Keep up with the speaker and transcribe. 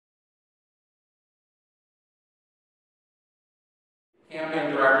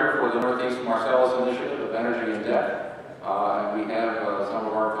campaign director for the Northeast Marcellus Initiative of Energy and Depth. And we have some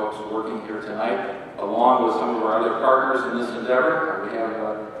of our folks working here tonight, along with some of our other partners in this endeavor. We have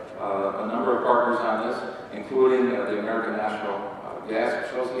a number of partners on this, including the American National Gas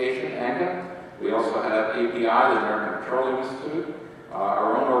Association, ANGA. We also have API, the American Petroleum Institute,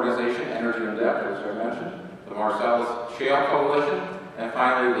 our own organization, Energy and Depth, as I mentioned, the Marcellus Shale Coalition, and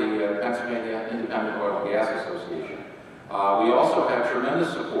finally the Pennsylvania Independent Oil and Gas Association. We also have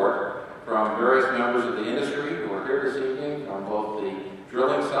tremendous support from various members of the industry who are here this evening, from both the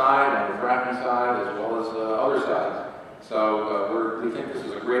drilling side and the fracking side, as well as other sides. So we think this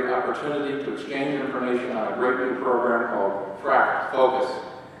is a great opportunity to exchange information on a great new program called Frac Focus.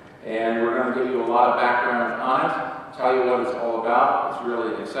 And we're going to give you a lot of background on it, tell you what it's all about. It's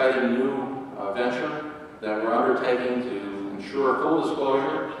really an exciting new venture that we're undertaking to ensure full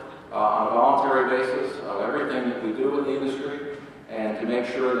disclosure on a voluntary basis of everything that we do in the industry, and to make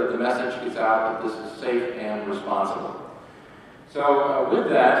sure that the message gets out that this is safe and responsible. So with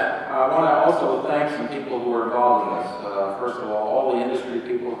that, I want to also thank some people who were involved in this. First of all the industry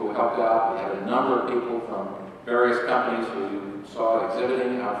people who helped out. We had a number of people from various companies who you saw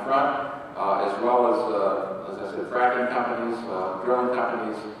exhibiting out front, as well as I said, fracking companies, drilling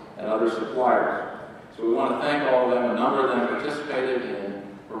companies, and other suppliers. So we want to thank all of them. A number of them participated in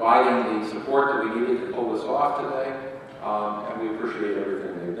providing the support that we needed to pull this off today, and we appreciate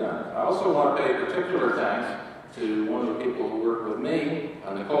everything they've done. I also want to pay particular thanks to one of the people who worked with me,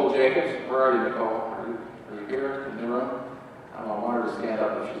 Nicole Jacobs. Where are you, Nicole? Are you here in the room? I want her to stand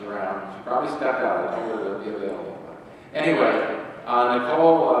up if she's around. She probably stepped out. I told her to be available. Anyway,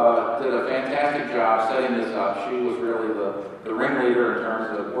 Nicole did a fantastic job setting this up. She was really the ringleader in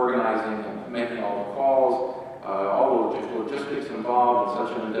terms of organizing and making all the calls, all the logistics involved in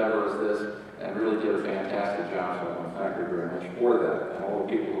such an endeavor as this, and really did a fantastic job. So I want to thank her very much for that, and all the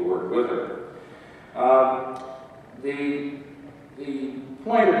people who worked with her. The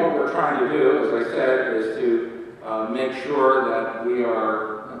point of what we're trying to do, as I said, is to make sure that we are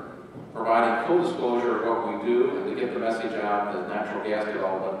providing full disclosure of what we do and to get the message out that natural gas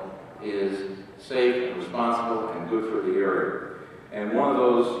development is safe and responsible and good for the area. And one of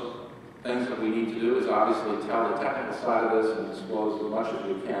those things that we need to do is obviously tell the technical side of this and disclose as much as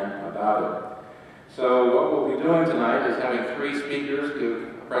we can about it. So what we'll be doing tonight is having 3 speakers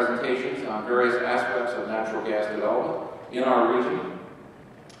give presentations on various aspects of natural gas development in our region.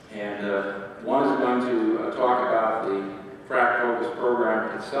 And one is going to talk about the Frac Focus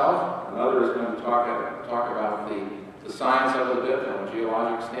program itself. Another is going to talk about the science of it a bit from a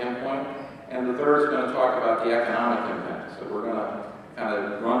geologic standpoint. And the third is going to talk about the economic impact. So we're going to kind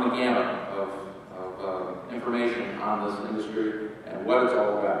of run the gamut of information on this industry and what it's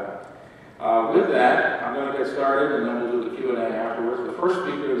all about. With that, I'm going to get started and then we'll do the Q&A afterwards. The first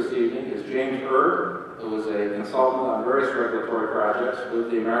speaker this evening is James Erb, who is a consultant on various regulatory projects with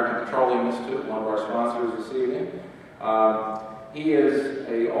the American Petroleum Institute, one of our sponsors this evening. He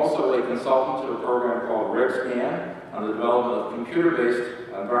is also a consultant to a program called RETTEW on the development of computer-based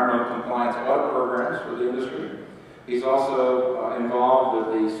environmental compliance audit programs for the industry. He's also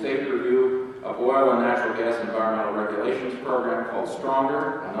involved with the state review of oil and natural gas environmental regulations program called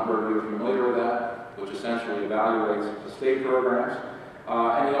Stronger. A number of you are familiar with that, which essentially evaluates the state programs.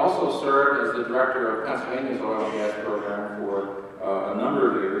 And he also served as the director of Pennsylvania's oil and gas program for a number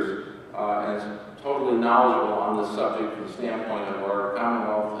of years, and is totally knowledgeable on this subject from the standpoint of our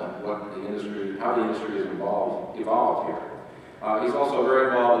Commonwealth and what the industry, how the industry has evolved here. He's also very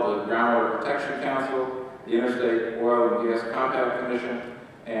involved with the Groundwater Protection Council, the Interstate Oil and Gas Compact Commission,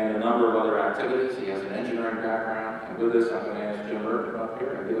 and a number of other activities. He has an engineering background, and with this I'm going to ask Jim Erb to come up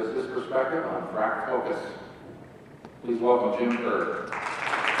here and give us his perspective on Frac Focus. Please welcome Jim Erb.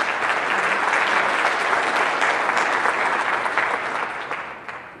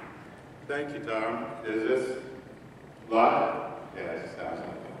 Thank you, Tom. Is this live? Yes, it sounds like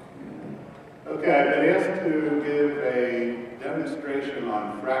it. Okay, I've been asked to give a demonstration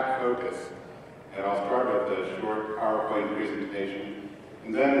on Frac Focus, and I'll start with a short PowerPoint presentation,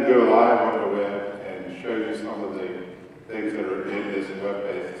 and then go live on the web and show you some of the things that are in this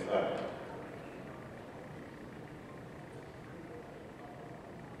web-based site.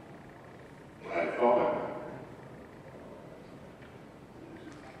 I thought.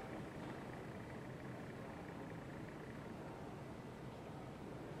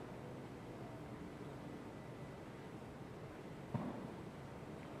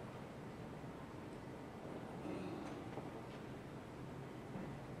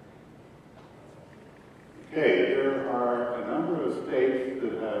 Okay, there are a number of states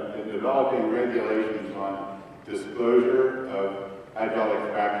that have been developing regulations on disclosure of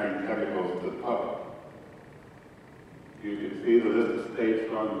hydraulic fracturing chemicals to the public. You can see the list of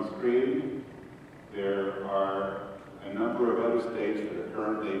states on the screen. There are a number of other states that are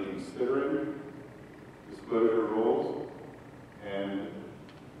currently considering disclosure rules, and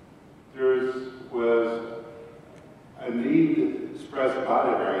there was a need expressed by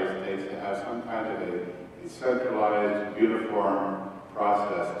the various states to have some kind of a centralized, uniform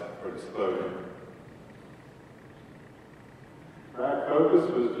process for disclosure. Frac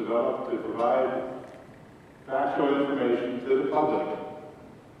Focus was developed to provide factual information to the public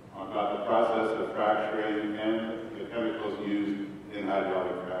about the process of fracturing and the chemicals used in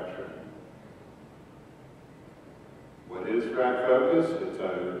hydraulic fracturing. What is Frac Focus? It's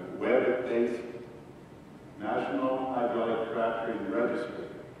a web-based National Hydraulic Fracturing Registry,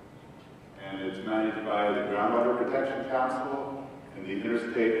 and it's managed by the Groundwater Protection Council and the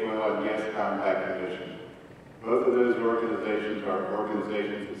Interstate Oil and Gas Compact Commission. Both of those organizations are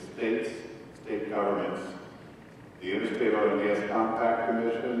organizations of states, state governments. The Interstate Oil and Gas Compact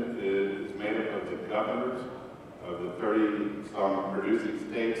Commission is made up of the governors of the 30-some producing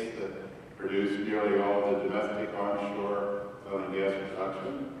states that produce nearly all of the domestic onshore oil and gas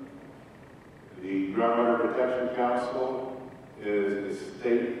production. The Groundwater Protection Council is a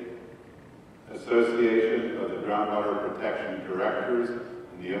state association of the Groundwater Protection Directors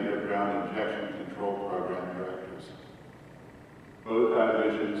and the Underground Injection Control Program Directors. Both have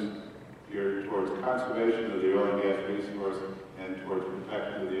missions geared towards conservation of the oil and gas resource and towards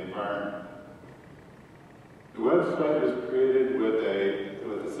protection of the environment. The website was created with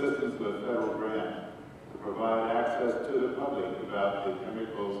assistance of a federal grant to provide access to the public about the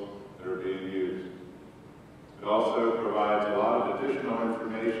chemicals that are being used. It also provides a lot of additional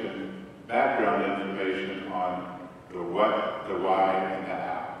information, background information on the what, the why, and the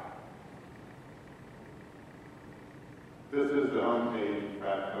how. This is the homepage of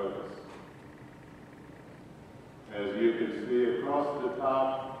Frac Focus. As you can see across the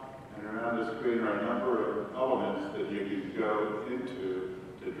top and around the screen are a number of elements that you can go into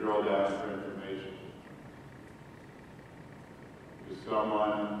to drill down for information. To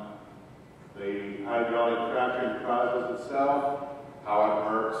someone, the hydraulic fracturing process itself, how it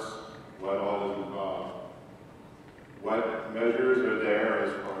works, what all is involved. What measures are there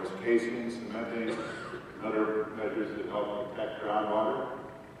as far as casing, cementing, and other measures that help protect groundwater.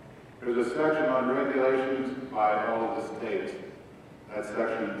 There's a section on regulations by all of the states. That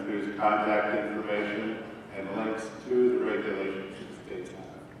section includes contact information and links to the regulations the states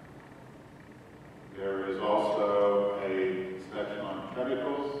have. There is also a section on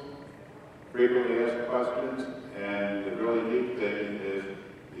chemicals, frequently asked questions, and the really neat thing is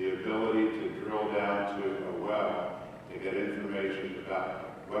the ability to drill down to a well to get information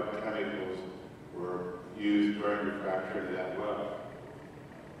about what chemicals were used during the fracturing of that well.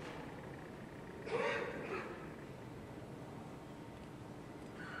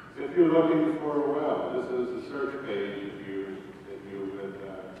 If you're looking for a well, this is the search page if you would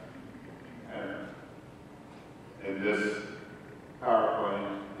have. In this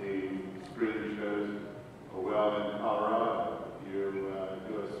PowerPoint, the screen shows a well in Colorado. You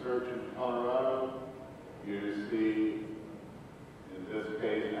do a search in Colorado, you see, in this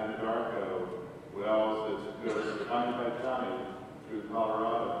case, Anadarko wells that go county by county through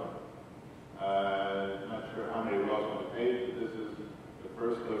Colorado. Not sure how many wells on the page, but this is the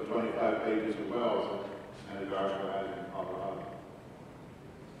first of 25 pages of wells that Anadarko has in Colorado.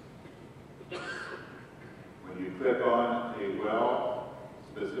 When you click on a well,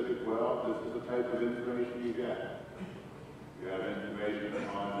 specific well, this is the type of information you get. You have information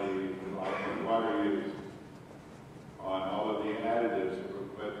on the water used, on all of the additives that were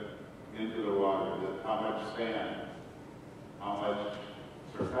put into the water, how much sand, how much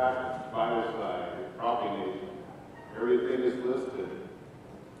surfactant, biocide, propionate, everything is listed.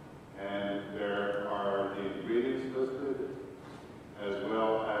 And there are the ingredients listed, as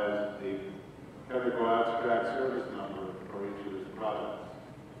well as the chemical abstract service number for each of these products.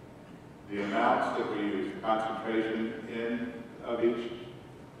 The amounts that we use, concentration of each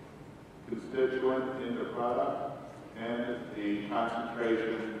constituent in the product, and the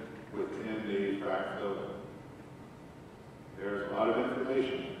concentration within the frac filter. There's a lot of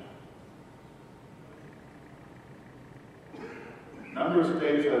information. A number of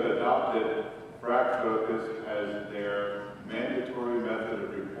states have adopted Frac Focus as their mandatory method of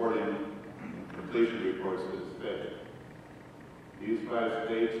reporting completion reports to the state. These 5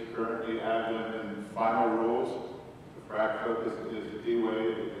 states currently have them in final rules. The Frac Focus is the way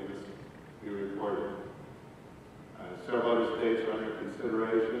that they must be reported. Several other states are under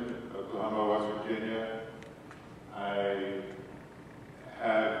consideration, Oklahoma, West Virginia. I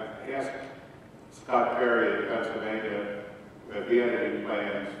Perry in Pennsylvania, if he had any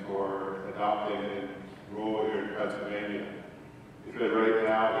plans for adopting a rule here in Pennsylvania. He said right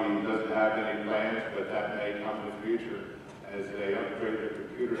now he doesn't have any plans, but that may come in the future as they upgrade their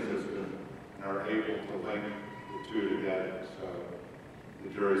computer system and are able to link the two together. So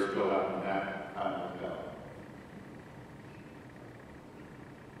the jury's still out on that, time will tell.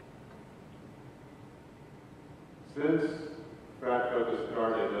 Since Frac Focus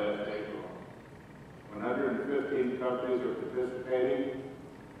started last April, 115 companies are participating.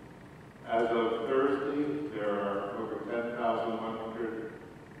 As of Thursday, there are over 10,100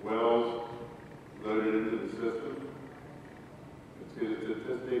 wells loaded into the system. You can see the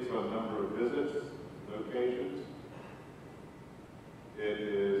statistics on number of visits, locations. It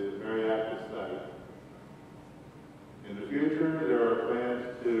is a very active site. In the future, there are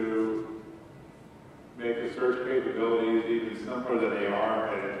plans to make the search capabilities even simpler than they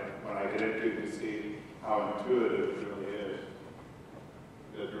are, and when I get into it, you can see how intuitive it really is.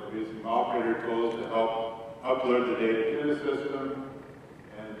 There will be some operator tools to help upload the data to the system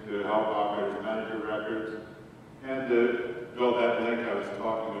and to help operators manage their records and to build that link I was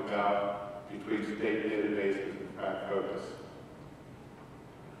talking about between state databases and Frac Focus.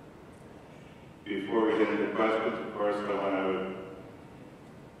 Before we get into questions, of course, I want to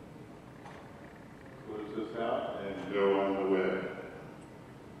close this out and go on the web.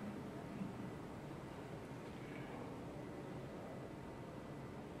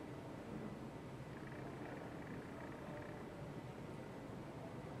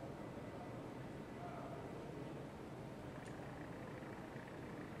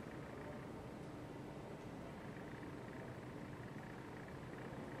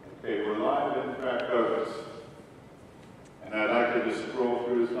 Okay, we're live in Frac Focus, and I'd like to just scroll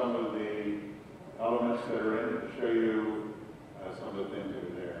through some of the elements that are in it to show you some of the things that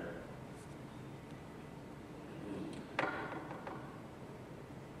are there.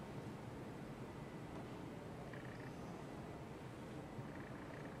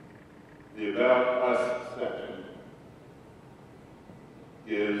 The About Us section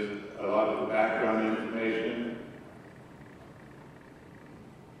gives a lot of the background information.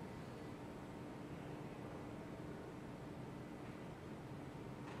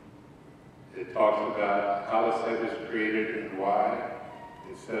 It talks about how the site was created and why.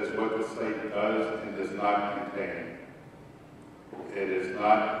 It says what the site does and does not contain. It is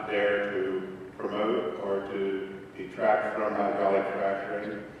not there to promote or to detract from hydraulic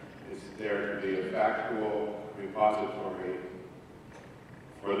fracturing. It's there to be a factual repository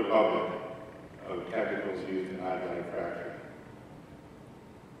for the public of chemicals used in hydraulic fracturing.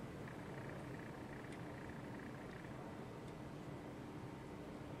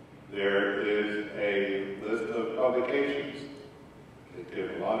 There is a list of publications that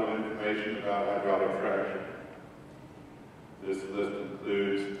give a lot of information about hydraulic fracturing. This list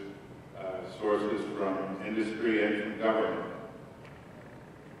includes sources from industry and from government.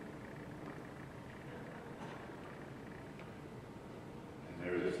 And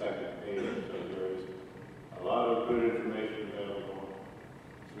there's a second page, so there is a lot of good information available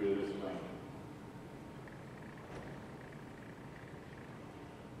through this link.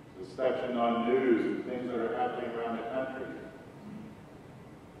 The section on news and things that are happening around the country.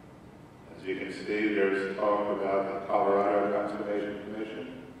 As you can see, there's talk about the Colorado Conservation Commission,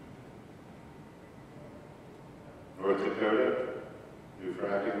 North Dakota, new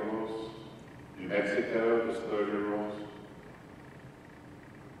fracking rules, New Mexico, disclosure rules,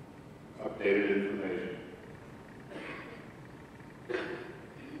 updated information.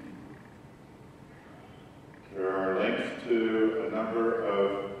 There are links to a number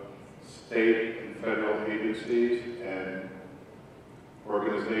of state and federal agencies and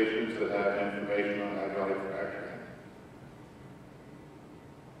organizations that have information on hydraulic fracturing.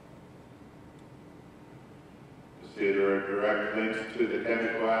 You see there are direct links to the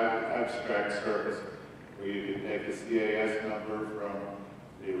chemical abstract service where you can take the CAS number from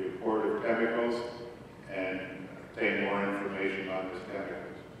the report of chemicals and obtain more information on these chemicals.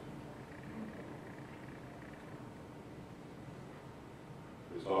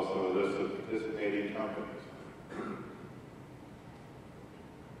 There's also a list of participating companies.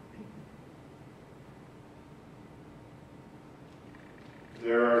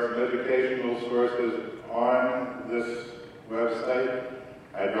 There are some educational sources on this website,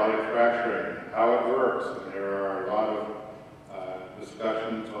 hydraulic fracturing, how it works. And there are a lot of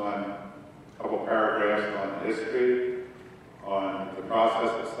discussions on a couple paragraphs on history, on the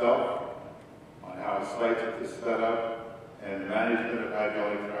process itself, on how sites is set up, and management of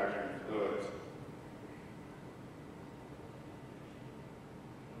hydraulic fracturing fluids.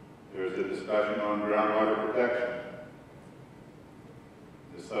 There's a discussion on groundwater protection.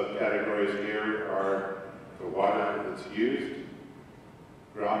 The subcategories here are the water that's used,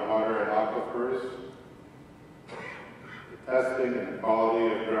 groundwater and aquifers, the testing and the quality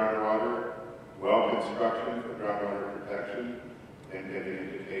of groundwater, well construction for groundwater protection, and getting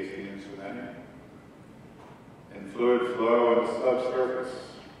into casing and cementing, and fluid flow on the subsurface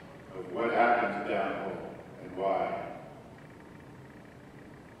of what happens downhole and why.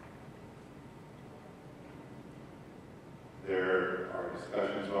 There are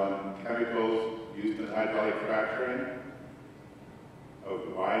discussions on chemicals used in hydraulic fracturing, of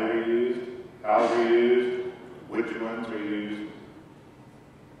why they're used, how they're used, which ones are used.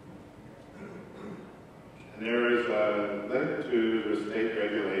 And there is a link to the state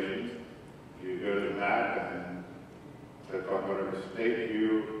regulations. You go to the map and click on whatever state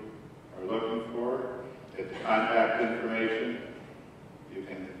you are looking for. Get the contact information. You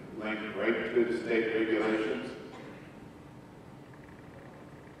can link right to the state regulations.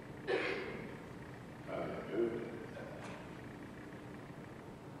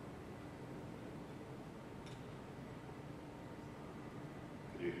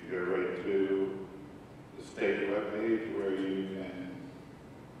 You can go right to the state webpage where you can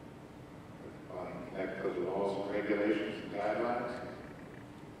connect those laws and regulations and guidelines.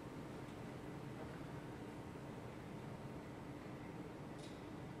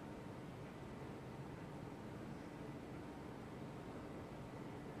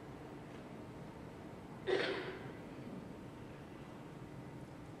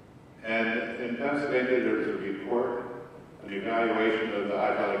 And in Pennsylvania, there's a report, an evaluation of the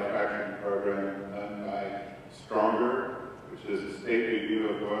hydraulic fracturing program done by Stronger, which is a state review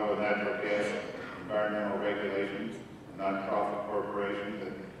of oil and natural gas environmental regulations, a nonprofit corporation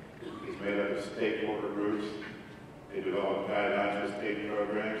that is made up of stakeholder groups. They develop guidelines for state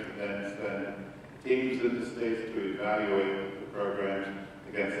programs and then send teams in the states to evaluate the programs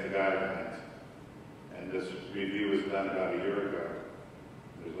against the guidelines. And this review was done about a year ago.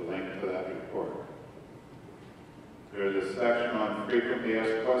 There's a link to that report. There's a section on frequently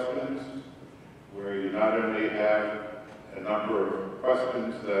asked questions where you not only have a number of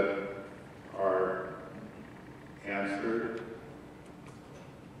questions that are answered,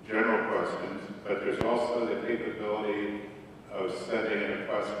 general questions, but there's also the capability of sending in a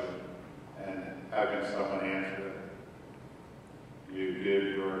question and having someone answer it. You give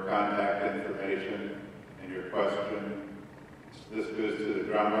your contact information and your question. This goes to the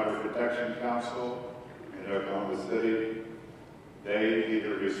Groundwater Protection Council in Oklahoma City. They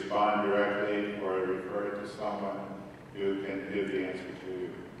either respond directly or refer it to someone who can give the answer to you.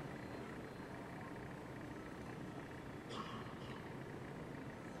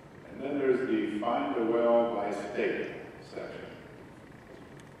 And then there's the Find a Well by State section.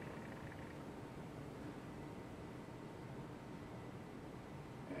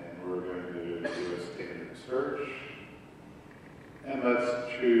 And we're going to do a standard search. And let's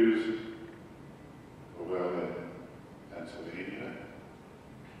choose a well in Pennsylvania.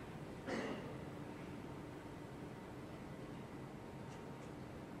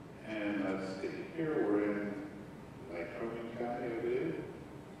 And let's see, here we're in Lycoming County, I believe.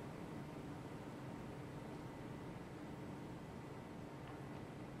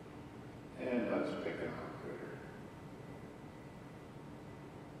 And let's pick an operator.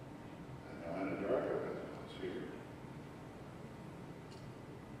 I know Anadarko has wells here.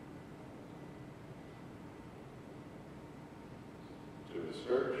 Do a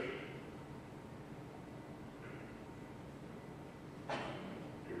search.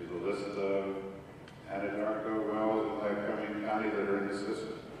 Here's a list of Anadarko wells in Lycoming County that are in the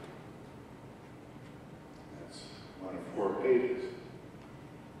system. That's one of 4 pages.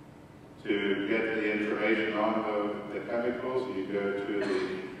 To get the information on the chemicals, you go to the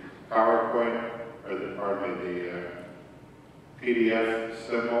PowerPoint, or the PDF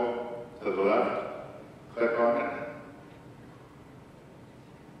symbol to the left, click on it,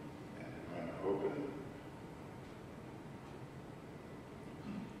 and open.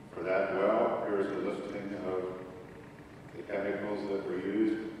 For that well, here's a listing of the chemicals that were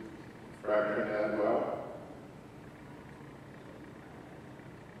used to fracture that well.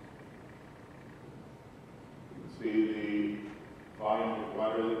 See the volume of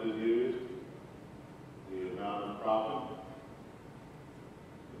water that is used, the amount of proppant.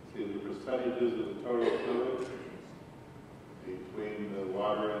 You can see the percentages of the total fluid. Between the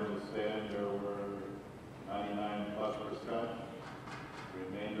water and the sand, there were 99+%. The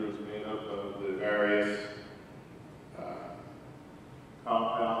remainder is made up of the various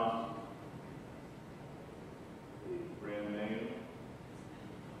compounds, the brand name,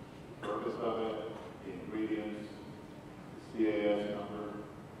 purpose.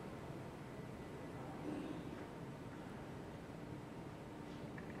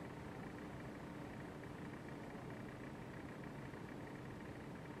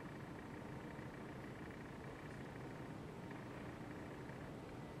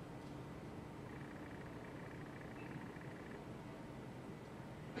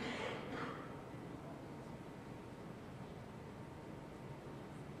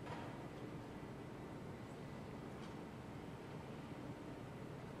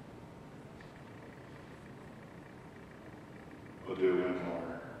 we'll do one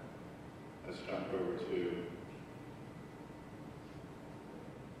more. Let's jump over to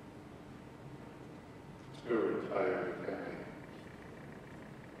Tioga County.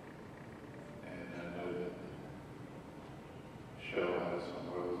 And I know that Shell has some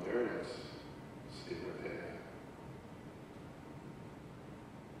oil there. Let's see what they have.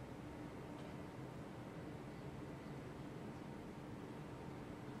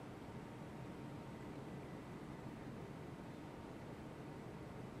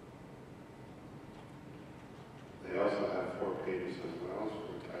 They also have 4 pages as well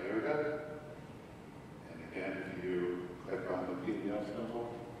for Tioga. And again, if you click on the PDF symbol,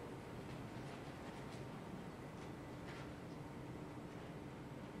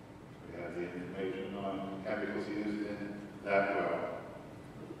 we have the information on chemicals used in that well.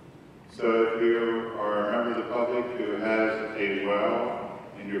 So if you are a member of the public who has a well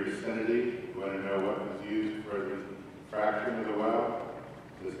in your vicinity, you want to know what was used for the fracturing of the well,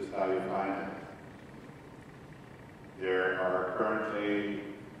 this is how you find it. There are currently,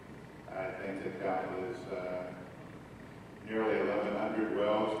 I think the count is nearly 1,100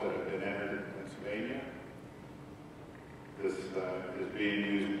 wells that have been entered in Pennsylvania. This is being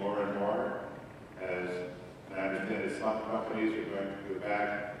used more and more, as I understand that some companies are going to go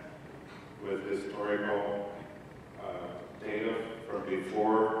back with historical data from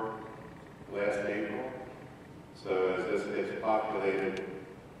before last April. So as this gets populated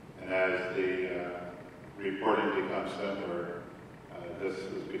and as the reporting becomes simpler, this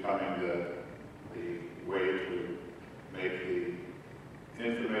is becoming the way to make the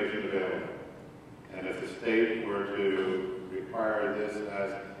information available. And if the state were to require this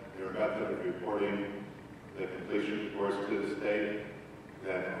as their method of reporting the completion reports to the state,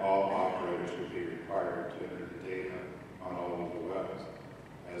 then all operators would be required to enter the data on all of the wells,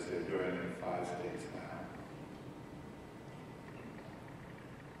 as they're doing in 5 states now.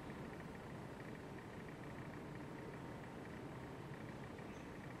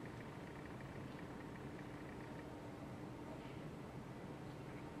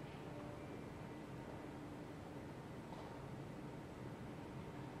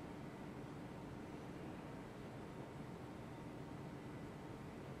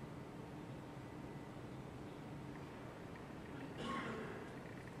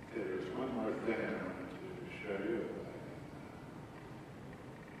 There's one more thing I wanted to show you.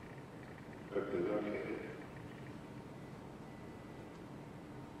 Quickly locate it.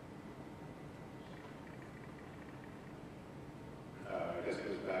 I guess it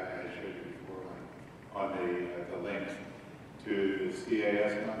was back, I showed you before, on the links to the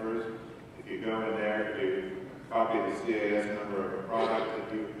CAS numbers. If you go in there, if you copy the CAS number of a product that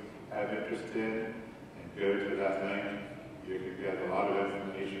you have interest in and go to that link, you can get a lot of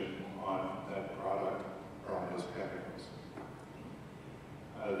information on that product or on those chemicals.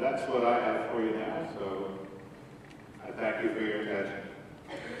 That's what I have for you now, so I thank you for your attention.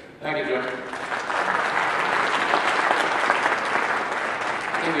 Thank you, Jim.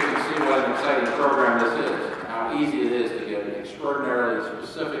 I think you can see what an exciting program this is, how easy it is to get extraordinarily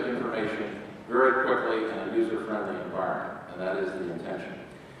specific information very quickly in a user-friendly environment, and that is the intention.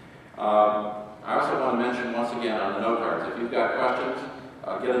 I also want to mention once again on the note cards, if you've got questions,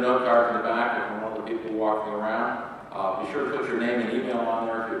 get a note card in the back or from one of the people walking around. Be sure to put your name and email on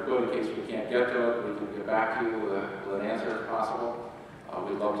there if you could, in case we can't get to it. We can get back to you with an answer if possible.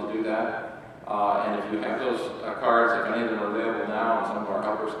 We'd love to do that. And if you have those cards, if any of them are available now, and some of our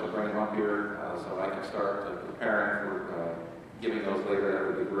helpers can bring them up here so I can start preparing for giving those later, that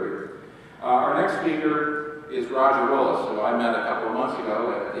would be great. Our next speaker is Roger Willis, who I met a couple of months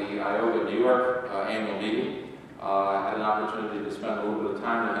ago at the IOGA New York annual meeting. I had an opportunity to spend a little bit of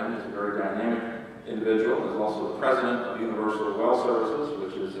time with him. He's a very dynamic individual. He's also the president of Universal Well Services,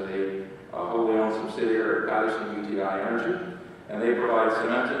 which is a wholly owned subsidiary of Patterson UTI Energy. And they provide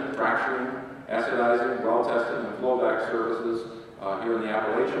cementing, fracturing, acidizing, well testing, and flowback services here in the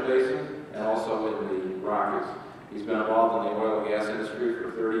Appalachian Basin and also in the Rockies. He's been involved in the oil and gas industry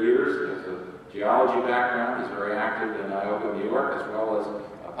for 30 years. He has a geology background. He's very active in IOGA, New York, as well as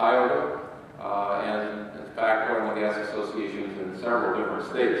Tioga, and in fact, oil and gas associations in several different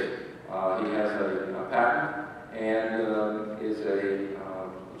states. He has a patent and is a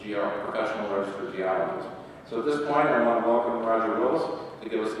professional registered geologist. So at this point, I want to welcome Roger Willis to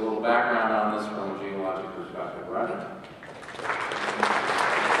give us a little background on this from a geologic perspective. Roger.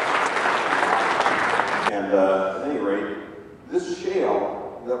 And at any rate, this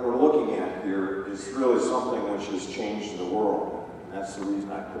shale that we're looking at here is really something which has changed the world. And that's the reason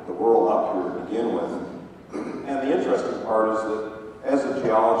I put the world up here to begin with. And the interesting part is that as a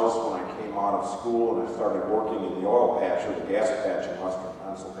geologist, when I came out of school and I started working in the oil patch or the gas patch in western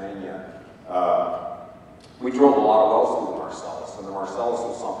Pennsylvania, we drilled a lot of wells through the Marcellus, and the Marcellus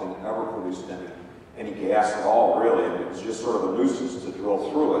was something that never produced any gas at all, really, and it was just sort of a nuisance to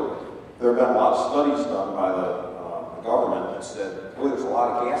drill through it. There have been a lot of studies done by the government that said, boy, there's a lot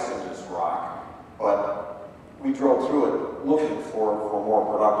of gas in this rock, but we drilled through it looking for more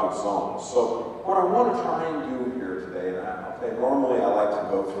productive zones. So what I want to try and do here today, and I'll tell you, normally I like to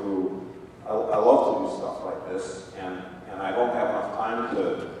go through, I love to do stuff like this, and I don't have enough time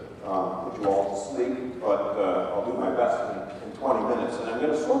to put you all to sleep, but I'll do my best in 20 minutes. And I'm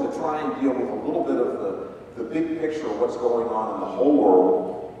going to sort of try and deal with a little bit of the big picture of what's going on in the whole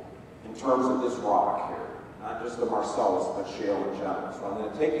world in terms of this rock here. Not just the Marcellus, but shale in general. So I'm going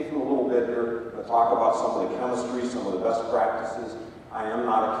to take you through a little bit here. I'm going to talk about some of the chemistry, some of the best practices. I am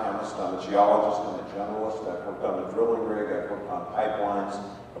not a chemist. I'm a geologist. I'm a generalist. I've worked on the drilling rig. I've worked on pipelines.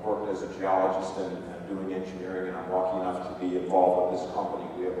 I've worked as a geologist and doing engineering, and I'm lucky enough to be involved with this company.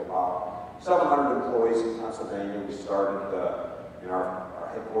 We have about 700 employees in Pennsylvania. We started our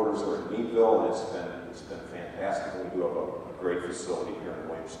headquarters are in Meadville, and it's been fantastic. We do have a great facility here in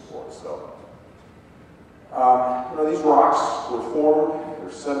Williamsport. So, these rocks were formed.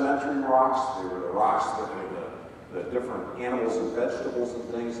 They're sedimentary rocks. They were the rocks that were the different animals and vegetables and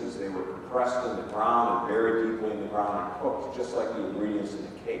things as they were compressed in the ground and buried deeply in the ground and cooked, just like the ingredients in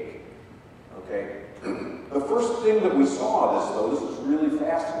a cake. Okay? The first thing that we saw this was really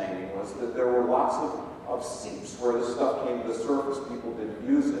fascinating, was that there were lots of seeps where this stuff came to the surface. People didn't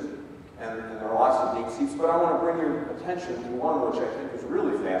use it. And there are lots of neat seeps, but I want to bring your attention to one which I think is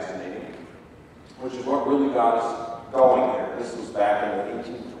really fascinating, which is what really got us going here. This was back in the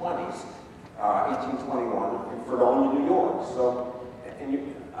 1820s. 1821 in Fredonia, New York. So,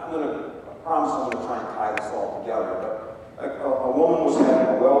 I promise I'm going to try and tie this all together, but a woman was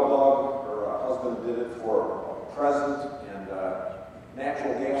having a well dug, her husband did it for a present, and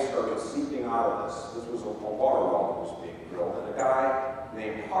natural gas started seeping out of this. This was a water well that was being drilled, and a guy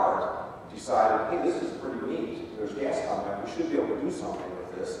named Hart decided, hey, this is pretty neat. There's gas coming up. We should be able to do something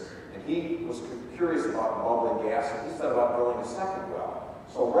with this. And he was curious about bubbling gas, and he set about drilling a second well.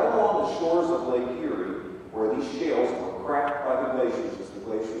 So right along the shores of Lake Erie, where these shales were cracked by the glaciers, as the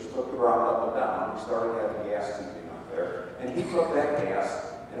glaciers took the ground up and down, we started having gas seeping up there. And he took that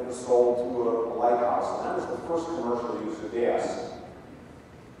gas, and it was sold to a lighthouse, and that was the first commercial use of gas.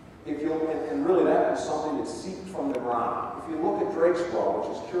 And really that was something that seeped from the ground. If you look at Drake's Well,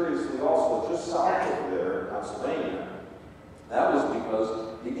 which is curiously also just south of there in Pennsylvania, that was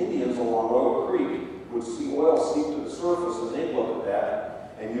because the Indians along Oil Creek would see oil seep to the surface, and they'd look at that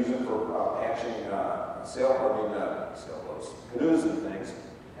and use it for patching sailboats, canoes and things.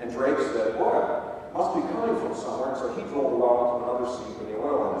 And Drake said, boy, it must be coming from somewhere. And so he drilled a well into another seep, and the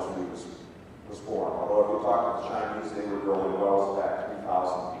oil industry was born. Although if you talk to the Chinese, they were drilling wells back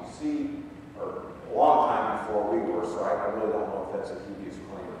 3000 BC, or a long time before we were, so I really don't know if that's a dubious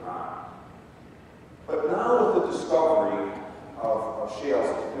claim or not. But now with the discovery of shales,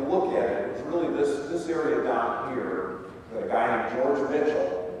 if you look at it, it's really this area down here that a guy named George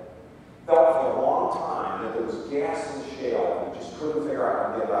Mitchell felt for a long time that there was gas in the shale and we just couldn't figure out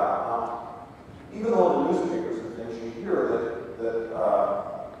how to get it out. Now, even though in the newspapers and things you hear that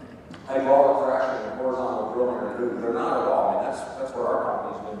hydraulic fracturing and horizontal drilling are new, they're not at all. I mean, that's what our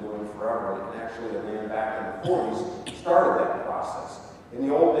company's been doing forever. And actually, a man back in the 40s started that process. In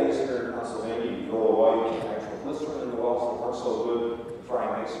the old days here in Pennsylvania, you drill a well, you can actually glycerin in the wells that weren't so good to try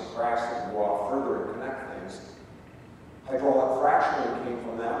and make some cracks that can go out further and connect things. Hydraulic fracturing came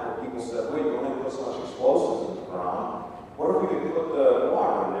from that, where people said, wait, you only put so much explosives in the ground. What if we could put the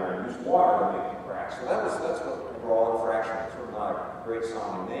water in there and use water to make the cracks? So that's what hydraulic fracturing is. Sort of not a great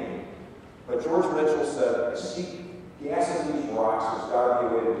sounding name. But George Mitchell said, gas in these rocks, there's got to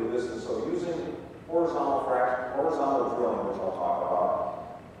be a way to do this. And so using horizontal drilling, which I'll talk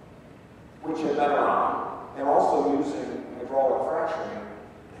about, which had been around, and also using hydraulic fracturing,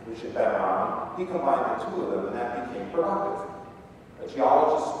 which had been around, he combined the two of them, and that became productive. A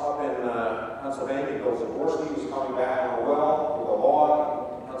geologist up in Pennsylvania, Bill Zaborski, was coming back on a well with a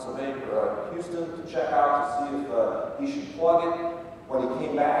log in Pennsylvania, Houston, to check out to see if he should plug it. When he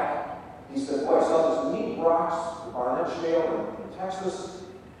came back, he said, boy, I saw this neat rocks, the Barnett Shale in Texas.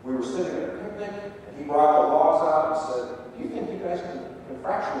 We were sitting at a picnic, and he brought the logs out and said, do you think you guys can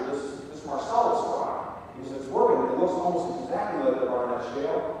fracture this Marcellus rock? He said, it's working. It looks almost exactly like the Barnett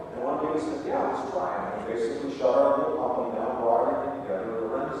Shale. And one day he said, yeah, let's try it. And we basically shut our little company down, brought everything together. The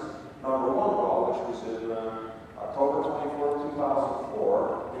Ren's #1 well, which was in October 24,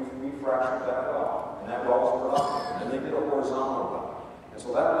 2004, we fractured that well. And that well was productive. And then they did a horizontal well. And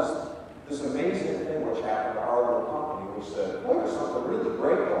so that was this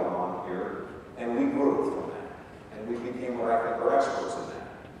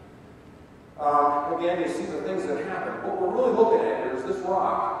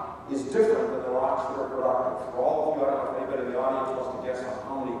rock is different than the rocks that are productive. For all of you, I don't know if anybody in the audience wants to guess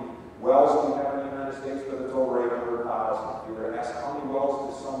how many wells we have in the United States, but it's over 800,000. If you were to ask how many wells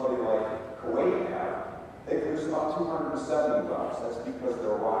does somebody like Kuwait have, they produce about 270 wells. That's because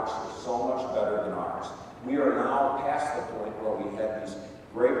their rocks are so much better than ours. We are now past the point where we have these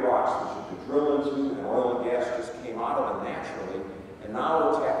great rocks which you could drill into, and oil and gas just came out of them naturally, and now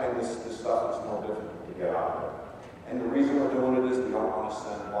we're tackling this stuff that's more difficult to get out of it. And the reason we're doing it is we don't want to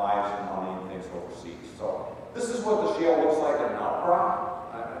send lives and money and things overseas. So this is what the shale looks like in an outcrop.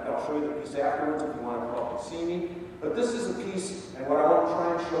 I'll show you the piece afterwards if you want to come up and see me. But this is a piece, and what I want to try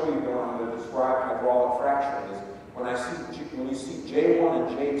and show you when I'm going to describe hydraulic fracturing is when you see J1 and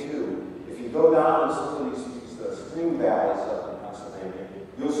J2, if you go down in some of these stream valleys up in Pennsylvania,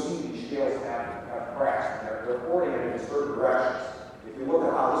 you'll see these shales have cracks, and they're oriented in certain directions. If you look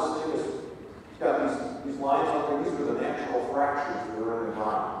at how this thing is, it's got these lines up there, these are the natural fractures that are in the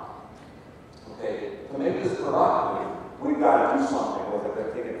ground. Okay, to make this productive, we've got to do something with it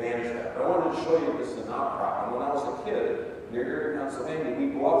to take advantage of that. But I wanted to show you this in an outcrop. And when I was a kid, near here in Pennsylvania,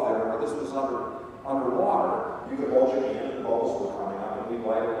 we'd go up there, and where this was underwater, you could hold your hand and the bubbles were coming up, and we'd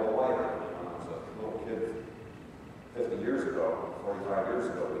light it with a lighter. When I was a little kid 50 years ago, 45 years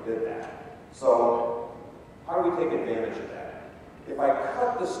ago, we did that. So how do we take advantage of that? If I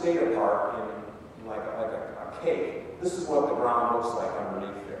cut the state apart in like a cake, this is what the ground looks like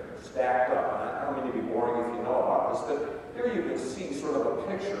underneath there. They're stacked up. And I don't mean to be boring if you know about this, but here you can see sort of a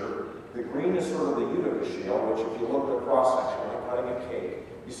picture. The green is sort of the Utica Shale, which if you look at the cross-section, like cutting a cake,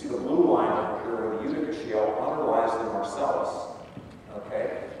 you see the blue line over here where the Utica Shale underlies the Marcellus.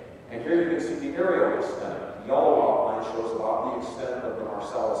 Okay? And here you can see the aerial extent. The yellow outline shows about the extent of the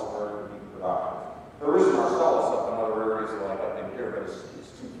Marcellus where it would be productive. There is Marcellus up in other areas like up in here, but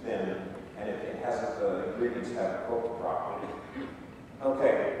it's too thin, and it hasn't, the ingredients haven't cooked properly.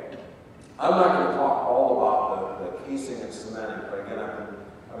 Okay, I'm not going to talk all about the casing and cementing, but again,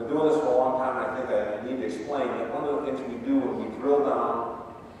 I've been doing this for a long time, and I think I need to explain that one of the things we do when we drill down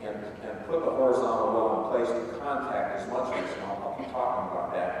and put the horizontal well in place to contact as much as, I'll keep talking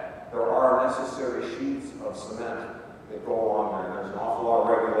about that, there are necessary sheets of cement that go along there, and there's an awful lot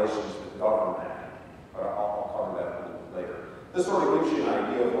of regulations that govern that. But I'll cover that a little later. This sort of gives you an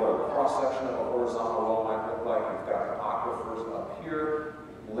idea of what a cross-section of a horizontal well might look like. We've got the aquifers up here,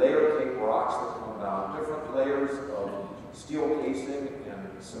 layer cake rocks that come down, different layers of steel casing and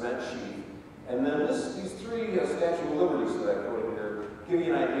cement sheet. And then these three Statue of Liberties that I put in here give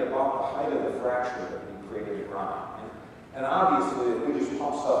you an idea about the height of the fracture that we created in the ground. And obviously, if we just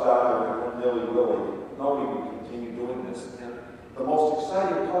pump stuff out there and nilly-willy, nobody would continue doing this. And the most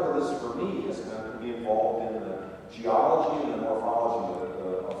exciting part of this for me has been to be involved in the geology and the morphology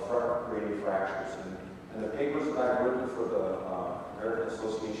of creating fractures. And the papers that I've written for the American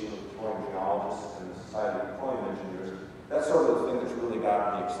Association of Petroleum Geologists and the Society of Petroleum Engineers, that's sort of the thing that's really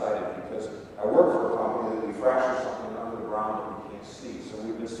got me excited, because I work for a company that we fracture something under the ground that we can't see. So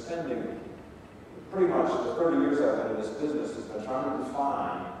we've been spending pretty much the 30 years I've been in this business has been trying to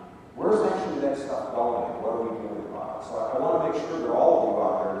define where's actually that stuff going and what are we doing about it. So I want to make sure that all of you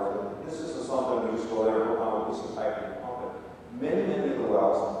out there know that this isn't something we just go there and go on with this type and pump it. Many of the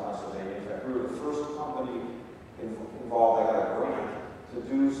wells in Pennsylvania, in fact, we were the first company involved that got a grant to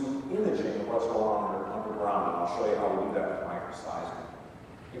do some imaging of what's going on underground, and I'll show you how we do that with microseismic.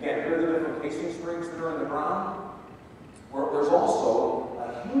 Again, here are the different casing springs that are in the ground. There's also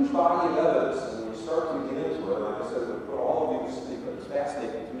a huge body of evidence, and when we start to get into it, like I said, we put all of you to sleep, but it's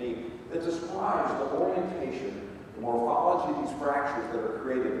fascinating to me, that describes the orientation, the morphology of these fractures that are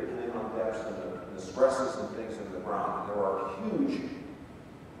created depending on depths and the stresses and things in the ground. And there are huge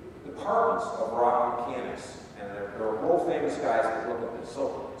departments of rock mechanics, and there are world famous guys that look at this.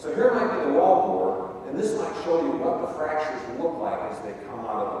 So here might be the wall bore, and this might show you what the fractures look like as they come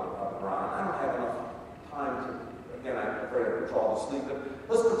out of the ground. I don't have enough time to, again, I'm afraid I put you all to sleep, but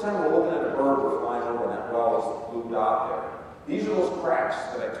let's pretend we're looking at a bird we're flying over and that well is the blue dot there. These are those cracks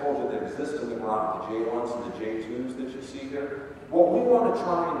that I told you that exist in the ground, the J1s and the J2s that you see here. What we want to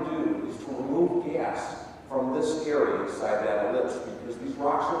try and do is to remove gas from this area inside that ellipse, because these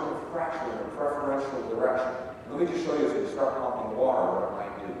rocks are going to fracture in a preferential direction. Let me just show you as we start pumping water what it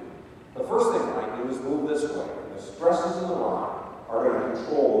might do. The first thing it might do is move this way. The stresses in the rock are going to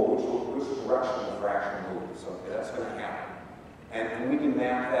control which direction the fracture moves. Okay, that's going to happen. And we can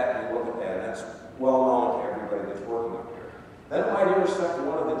map that and look at that, and that's well known to everybody that's working up here. Then it might intersect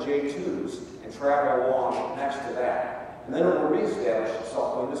one of the J2s and travel along next to that. And then it will reestablish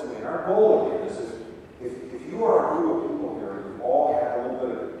itself going this way. And our goal again is if you are a group of people here, you all have a little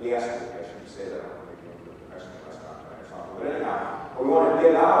bit of gas leak, I should say that. But anyhow, Or we want to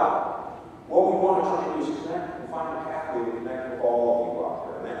get out. What we want to try to do is connect and find a pathway to connect with all of you out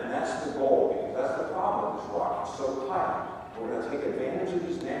there. And that's the goal, because that's the problem with this rock. It's so tight. We're going to take advantage of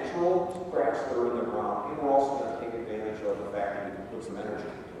these natural cracks that are in the ground, and we're also going to take advantage of the fact that we can put some energy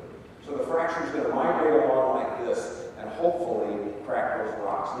into it. So the fracture is going to migrate along like this, and hopefully crack those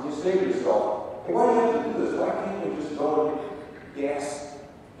rocks. And you say to yourself, hey, why do you have to do this? Why can't we just go and gas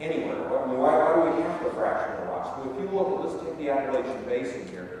anywhere? Why do we have to fracture the rocks? Well, if you look, let's take the Appalachian Basin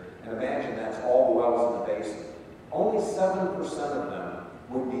here, and imagine that's all the wells in the basin. Only 7% of them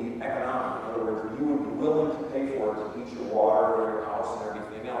would be economic. In other words, you would be willing to pay for it to heat your water or your house and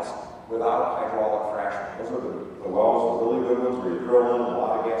everything else without hydraulic fracturing. Those are the wells, the really good ones where you drill in, a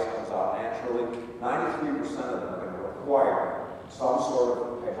lot of gas comes out naturally. 93% of them are going to require some sort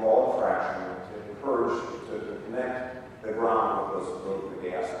of hydraulic fracturing to encourage, to connect the ground with the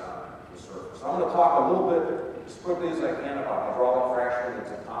gas on the surface. So I'm going to talk a little bit, as quickly as I can, about hydraulic fracturing.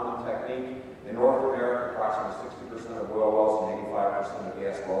 It's a common technique. In North America, approximately 60% of oil wells and 85% of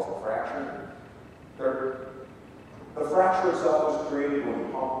gas wells are fractured. The fracture itself is created when you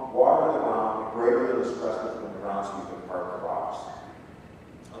pump water in the ground greater than the stress within the ground so you can part the rocks.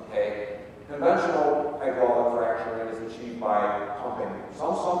 Okay. Conventional hydraulic fracturing is achieved by pumping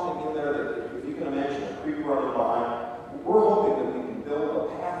something in there that, if you can imagine a creek running behind, we're hoping that we can build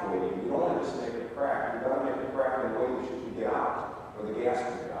a pathway. You don't want to just make a crack. You've got to make a crack in a way that you can get out, or the gas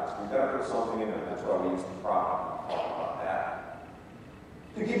can get out. So we've got to put something in there. That's why we use the prop. I'll talk about that.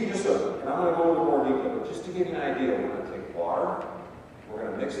 To give you just and I'm going to go into more detail, but just to give you an idea, we're going to take water, we're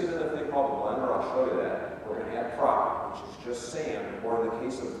going to mix it in a thing called a blender. I'll show you that. We're going to add prop, which is just sand, or in the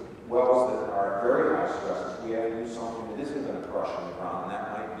case of wells that are at very high stresses, we have to use something that isn't going to crush in the ground, and that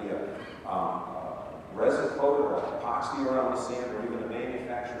might be a resin coated or epoxy around the sand, or even a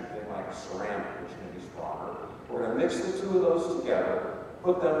manufactured thing like a ceramic, which can be stronger. We're going to mix the two of those together,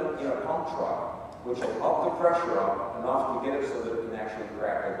 put them in a pump truck, which will up the pressure up enough to get it so that it can actually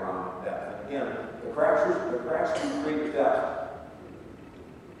crack the ground at depth. And again, the cracks we create depth.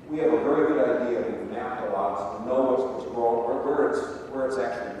 We have a very good idea. We've mapped a lot, so we know what's growing, where it's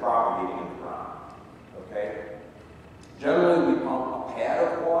actually propagating in the ground. Okay. Generally, we pump a pad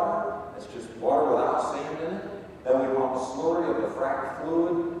of water. It's just water without sand in it. Then we pump a slurry of the frac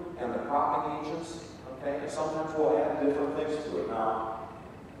fluid and the propping agents. Okay. And sometimes we'll add different things to it. Now,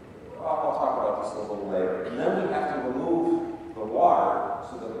 I'll talk about this a little later. And then we have to remove the water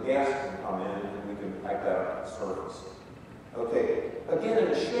so that the gas can come in and we can pipe that up to the surface. Okay, again in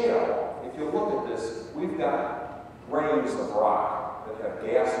a shale, if you look at this, we've got grains of rock that have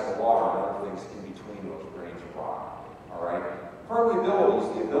gas and water and other things in between those grains of rock. All right? Permeability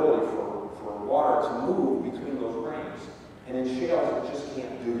is the ability for water to move between those grains. And in shales, it just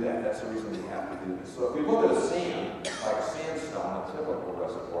can't do that. That's the reason we have to do this. So if we look at a sand, like sandstone, a typical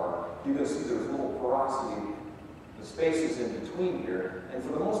reservoir, you can see there's little porosity, the spaces in between here, and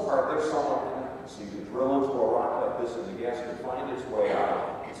for the most part, they're somewhat connected. So you can drill into a rock like this, and the gas can find its way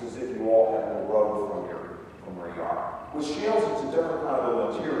out. It's as if you all have a road from where you are. With shales, it's a different kind of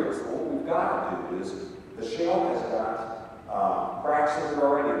a material. So what we've got to do is, the shale has got cracks in it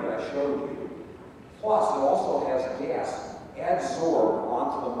already that I showed you. Plus, it also has gas adsorbed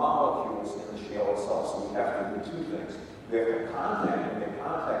onto the molecules in the shale itself. So we have to do two things. We have to contact, and they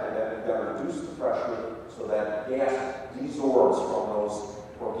contacted that, we've got to reduce the pressure so that gas desorbs from those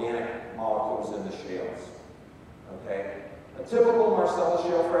organic molecules in the shales. Okay? A typical Marcellus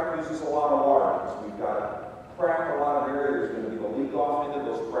Shale frac uses a lot of water because we've got to crack a lot of areas. There's going to be a leak off into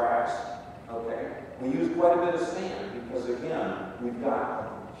those cracks. Okay? We use quite a bit of sand because, again, we've got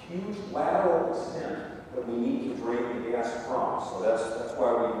a huge lateral extent that we need to drain the gas from. So that's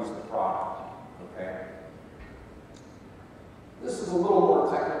why we use the product. Okay? This is a little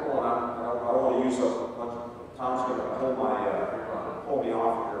more technical, and I don't want to use up much. Tom's going to pull me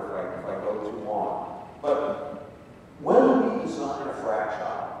off here if I go too long. But when we design a frac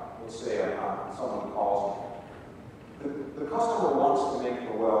shop, let's say someone calls me, the customer wants to make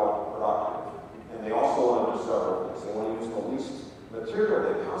the well productive, and they also want to do several things. They want to use the least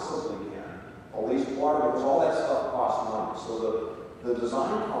material they possibly can, the least water, because all that stuff costs money. So the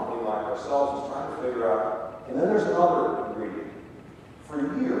design company like ourselves is trying to figure out, and then there's another ingredient. For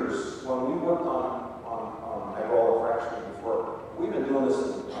years, when we worked on hydraulic fracturing before, we've been doing this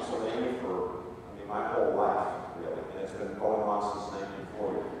in Pennsylvania for, my whole life, really, and it's been going on since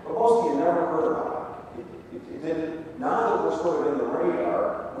 1940. But most of you never heard about it. Now that we're sort of in the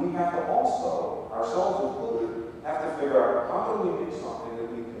radar, we have to also, ourselves included, have to figure out how can we make something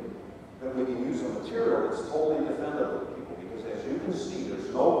that we can use a material that's totally defendable to people. Because as you can see,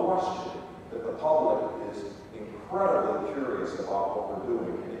 there's no question that the public is incredibly curious about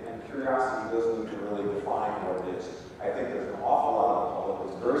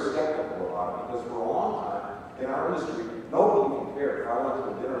very skeptical about it because for a long time in our industry, nobody cared. If I went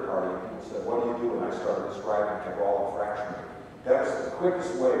to a dinner party and people said, "What do you do?" and I started describing hydraulic fracturing, that was the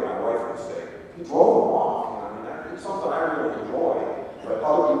quickest way my wife would say. He drove them off. You know, I mean, it's something I really enjoy, but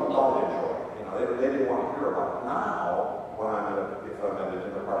other people don't enjoy. You know, they didn't want to hear about it. Now, when if I'm at a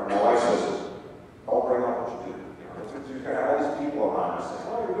dinner party, my wife says, "Don't bring up what you do." You have all these people around us saying,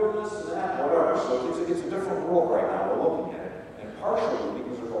 "Oh, you're doing this and that, whatever." So it's a different world right now. We're looking at it, and partially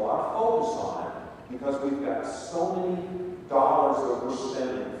because there's a lot of focus on it, because we've got so many dollars that we're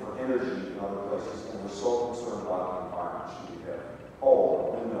spending for energy in other places, and we're so concerned about the environment. Should we have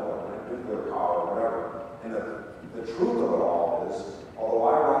coal, windmill, or nuclear power, or whatever? And the truth of it all is, although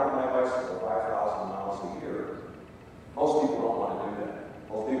I ride my bicycle 5,000 miles a year, most people don't want to do that.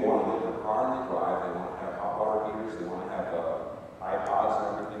 Most people want to get in their car and they drive. They want to have hot water heaters. They want to have iPods and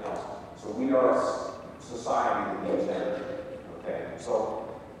everything else. So we are a society that needs energy. Okay, so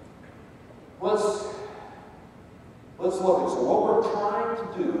let's look at it. So what we're trying to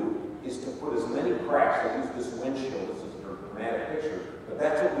do is to put as many cracks. I use this windshield. This is a dramatic picture, but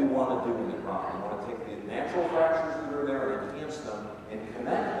that's what we want to do in the ground. We want to take the natural fractures that are there and enhance them and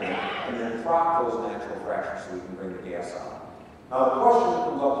connect them, and then prop those natural fractures so we can bring the gas out. Now, the question that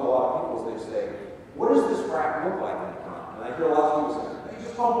comes up to a lot of people is they say, "What does this frac look like in the ground?" And I hear a lot of people say, "Hey, you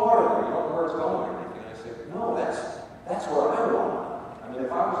just pump water there, you don't know where it's going or anything." And I say, "No, that's where I want it." I mean,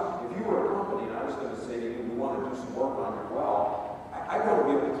 if you were a company and I was going to say to you, "We want to do some work on your well," I want to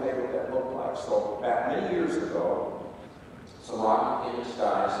be able to tell you what that looked like. So back many years ago, some rock mechanics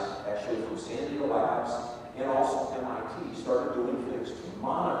guys, actually from Sandia Labs and also MIT, started doing things to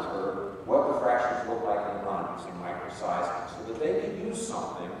monitor what the fractures look like in the ground using microseismic, so that they could use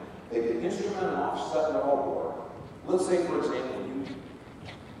something, they could instrument an offset wellbore. Let's say, for example,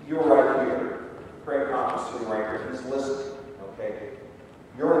 you're right here. Craig Thomas sitting right here. He's listening. Okay,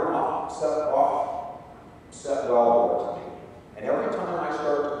 you're an offset wellbore to me, and every time I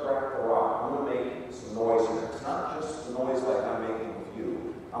start to crack the rock, I'm going to make some noise here. It's not just the noise like I'm making with you.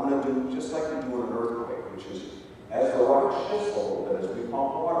 I'm going to do just like we do in an earthquake, which is as the rock shifts a little bit, as we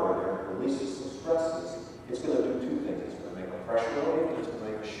pump water in there, it releases some stresses. It's going to do two things. It's going to make a pressure wave, and it's going to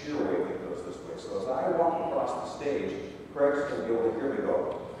make a shear wave that goes this way. So as I walk across the stage, Craig's going to be able to hear me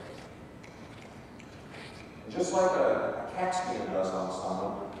go. And just like a CAT scan does on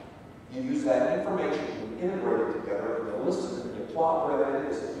someone, you use that information, you integrate it together, and you listen, and you plot where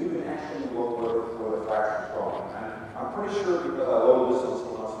that is, and you can actually look where the fracture is going. And I'm pretty sure, because I loaded this on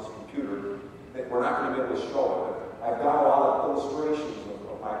someone else's computer, that we're not going to be able to show it. But I've got a lot of illustrations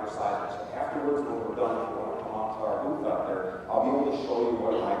of microseismics. So afterwards, when we're done, if you want to come out to our booth out there, I'll be able to show you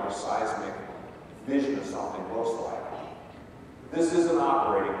what a microseismic vision of something looks like. This isn't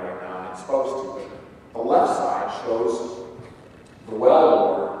operating right now, and it's supposed to. But the left side shows the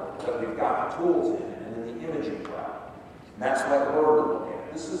wellbore that we've got the tools in, and then the imaging route. And that's like a bird would look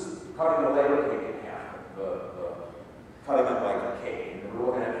at. This is cutting the layer cake in half, cutting it like a cake. And we're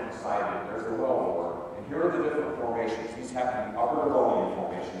looking at it from the side, and there's the wellbore. And here are the different formations. These happen to be upper Devonian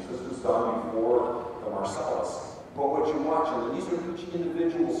formations. This was done before the Marcellus. But what you're watching, these are each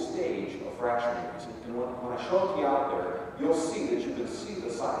individual stage of fracturing. And when I show it to you out there, you'll see that you can see the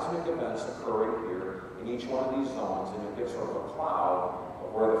seismic events occurring here in each one of these zones, and you'll get sort of a cloud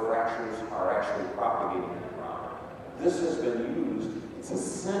of where the fractures are actually propagating in the ground. This has been used. It's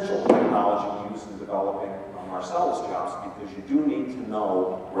essential technology used in developing Marcellus jobs because you do need to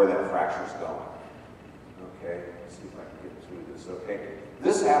know where that fracture is going. Okay, let's see if I can get through this. Okay,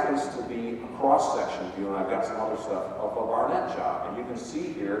 this happens to be a cross-section view, and I've got some other stuff of a Barnett job. And you can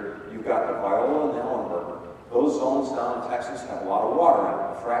see here, you've got the Viola and Ellenberger. Those zones down in Texas have a lot of water in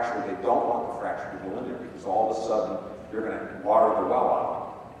them. The fracture, they don't want the fracture to go in there because all of a sudden you're going to water the well out.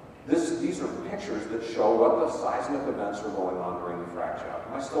 These are pictures that show what the seismic events are going on during the frac job.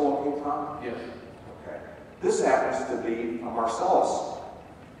 Am I still okay, Tom? Yes. Okay. This happens to be a Marcellus.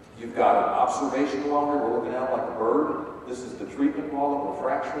 You've got an observation well here. We're looking at like a bird. This is the treatment well that we're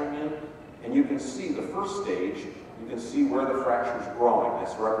fracturing in. And you can see the first stage. You can see where the fracture is growing.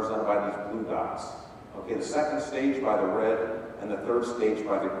 That's represented by these blue dots. Okay, the second stage by the red, and the third stage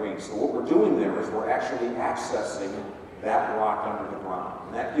by the green. So what we're doing there is we're actually accessing that rock under the ground.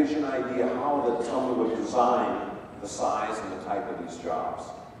 And that gives you an idea how someone would design the size and the type of these jobs.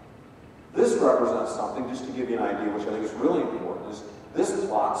 This represents something, just to give you an idea, which I think is really important, is this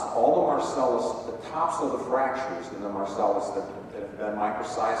plots all the Marcellus, the tops of the fractures in the Marcellus that have been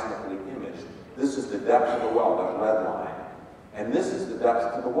microseismically imaged. This is the depth of the well, that red line. And this is the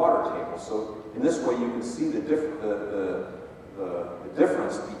depth to the water table. So in this way, you can see the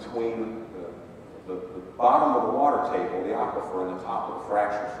difference between bottom of the water table, the aquifer, and the top of the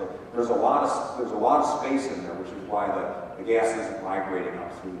fracture. So there's a lot of space in there, which is why the gas isn't migrating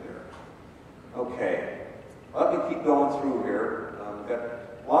up through there. Okay, let me keep going through here. We've got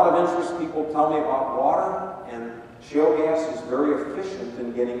a lot of interest. People tell me about water, and shale gas is very efficient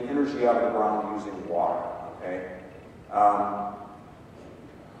in getting energy out of the ground using water. Okay. Now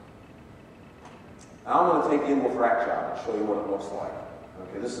I'm going to take you into a frac job and show you what it looks like.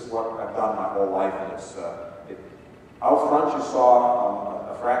 Okay, this is what I've done my whole life. And it's, out front you saw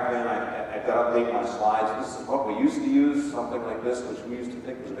a frac van. I got to update my slides. This is what we used to use, something like this, which we used to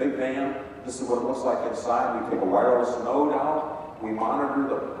think was a big van. This is what it looks like inside. We take a wireless node out. We monitor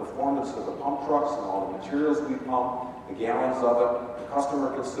the performance of the pump trucks and all the materials we pump, the gallons of it. The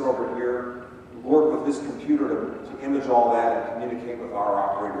customer can sit over here, work with this computer to image all that and communicate with our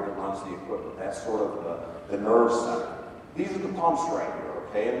operator that runs the equipment. That's sort of the nerve center. These are the pumps right here,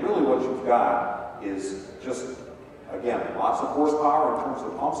 okay? And really what you've got is just, again, lots of horsepower in terms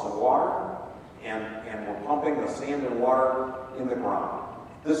of pumps and water, and we're pumping the sand and water in the ground.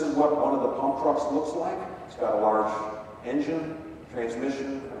 This is what one of the pump trucks looks like. It's got a large engine, transmission,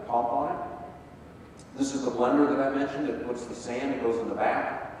 and a pump on it. This is the blender that I mentioned. It puts the sand, it goes in the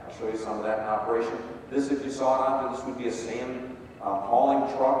back. I'll show you some of that in operation. This, if you saw it out there, this would be a sand hauling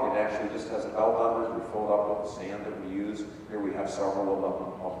truck. It actually just has a belt under it. We fill it up with the sand that we use. Here we have several of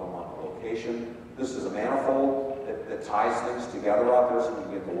them on the location. This is a manifold that ties things together out there so we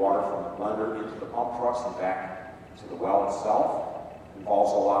can get the water from the blender into the pump trucks and back to the well itself. It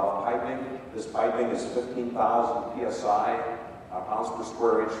involves a lot of piping. This piping is 15,000 PSI, pounds per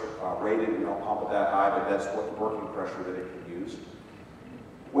square inch rated. We don't pump it that high, but that's what the working pressure that it can use.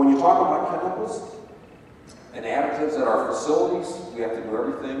 When you talk about chemicals and additives at our facilities, we have to do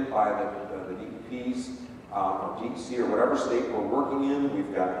everything by the DEPs or DEC or whatever state we're working in.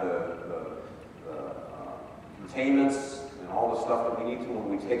 We've got the containments and all the stuff that we need to. When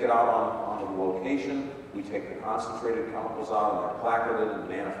we take it out on the location, we take the concentrated chemicals out and they're placarded and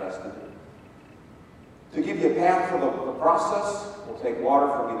manifested. To give you a path for the process, we'll take water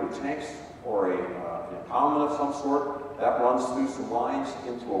from either tanks or an impoundment of some sort. That runs through some lines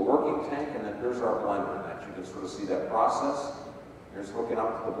into a working tank, and then here's our blender. And that you can sort of see that process. Here's hooking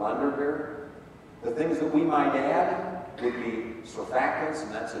up to the blender here. The things that we might add would be surfactants,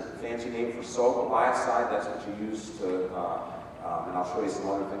 and that's a fancy name for soap. A biocide, that's what you use to, and I'll show you some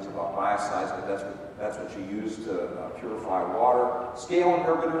other things about biocides, but that's what you use to purify water. Scale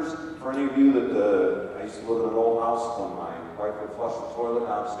inhibitors, for any of you that, I used to live in an old house when my wife would flush the toilet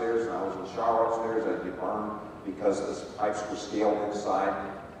downstairs and I was in the shower upstairs, I'd get burned because the pipes were scaled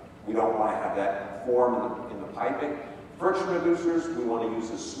inside. We don't want to have that form in the piping. Friction reducers, we want to use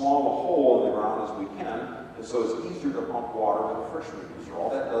as small a hole in the ground as we can, and so it's easier to pump water with a friction reducer. All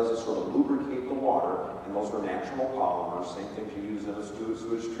that does is sort of lubricate the water, and those are natural polymers, same things you use in a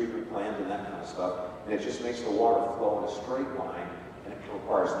sewage treatment plant and that kind of stuff, and it just makes the water flow in a straight line, and it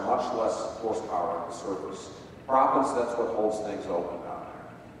requires much less horsepower at the surface. Proppants, that's what holds things open down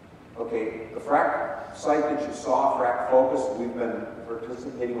there. Okay, the frac site that you saw, Frac Focus, we've been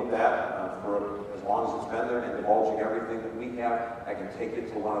participating with that for as long as it's been there and divulging everything that we have. I can take you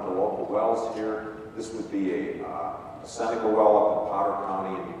to one of the local wells here. This would be a Seneca well up in Potter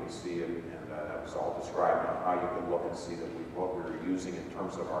County, and you can see it, and that was all described on how you can look and see that what we're using in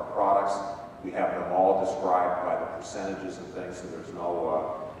terms of our products. We have them all described by the percentages and things, so there's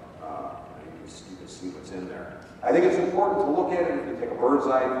no, you can see what's in there. I think it's important to look at it if you take a bird's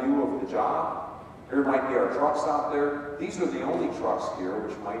eye view of the job. Here might be our trucks out there. These are the only trucks here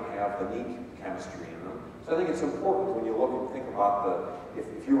which might have the neat chemistry in them. So I think it's important when you look and think about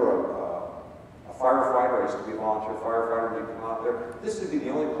if you were a firefighter, I used to be a volunteer firefighter, when you come out there, this would be the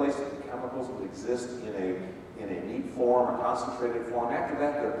only place that the chemicals would exist in a neat form, a concentrated form. After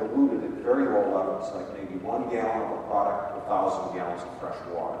that, they're diluted at very low levels, like maybe 1 gallon of a product per 1,000 gallons of fresh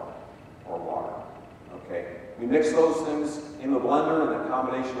water or water. Okay, we mix those things in the blender, and the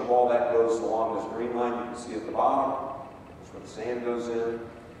combination of all that goes along this green line you can see at the bottom. That's where the sand goes in.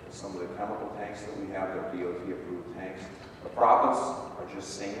 Some of the chemical tanks that we have, they're DOT-approved tanks. The proppants are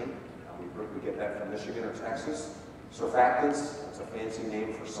just sand. We get that from Michigan or Texas. Surfactants, that's a fancy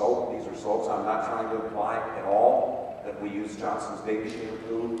name for soap. These are soaps. I'm not trying to imply at all that we use Johnson's baby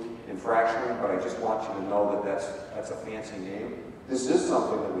shampoo in fracturing, but I just want you to know that that's a fancy name. This is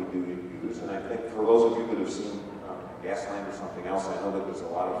something that we do use, and I think for those of you that have seen Gasland or something else, I know that there's a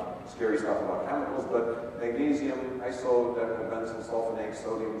lot of scary stuff about chemicals, but magnesium, isodeclobenzene sulfonate,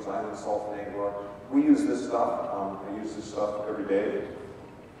 sodium xylene sulfonate, we use this stuff. I use this stuff every day.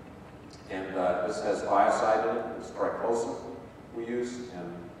 And this has biocide in it, it's triclosan we use,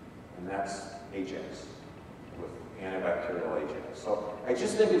 and that's Ajax, with antibacterial Ajax. So I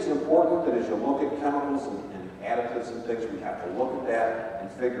just think it's important that as you look at chemicals and additives and things, we have to look at that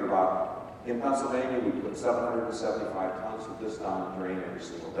and figure out. In Pennsylvania, we put 775 tons of this down the drain every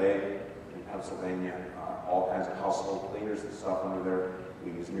single day. In Pennsylvania, all kinds of household cleaners and stuff under there.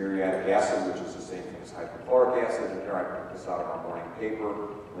 We use muriatic acid, which is the same thing as hypochloric acid. And here I put this out of our morning paper.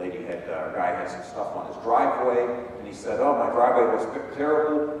 Our guy had some stuff on his driveway, and he said, "Oh, my driveway was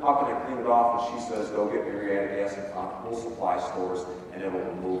terrible. How can I clean it off?" And she says, "Go get muriatic acid from pool supply stores, and it'll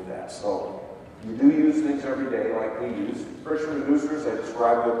remove that." So you do use things every day like we use. Friction reducers, I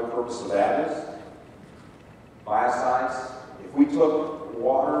described what the purpose of that is. Biocides. If we took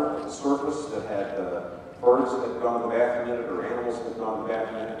water at the surface that had birds that had gone to the bathroom in it or animals that had gone to the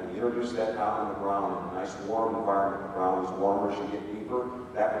bathroom in it, and we introduced that down in the ground in a nice warm environment, the ground is warmer as you get deeper,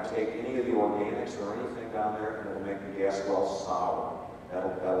 that would take any of the organics or anything down there and it'll make the gas well sour.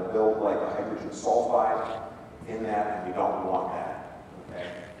 That'll build like a hydrogen sulfide in that, and you don't want that. Okay?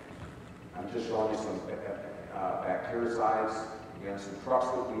 I'm just showing you some bactericides. Again, some trucks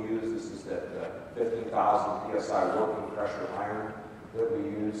that we use. This is that 15,000 psi working pressure iron that we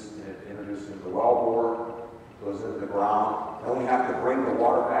use, and it introduced into the well bore, goes into the ground. Then we have to bring the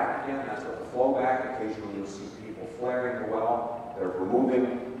water back again. That's what the flow back. Occasionally you'll see people flaring the well.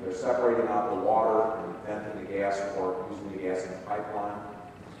 They're separating out the water and venting the gas or using the gas in the pipeline.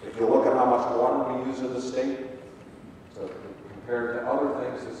 If you look at how much water we use in the state, so compared to other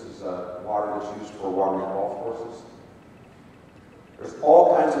things, this is water that's used for watering golf courses. There's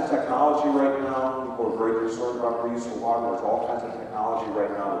all kinds of technology right now. People are very concerned about the use of water. There's all kinds of technology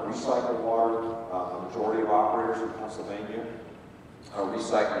right now to recycle water. The majority of operators in Pennsylvania are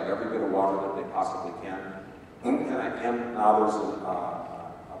recycling every bit of water that they possibly can. And now there's an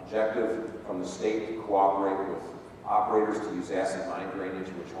objective from the state to cooperate with operators to use acid mine drainage,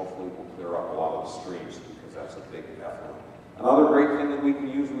 which hopefully will clear up a lot of the streams because that's a big effluent. Another great thing that we can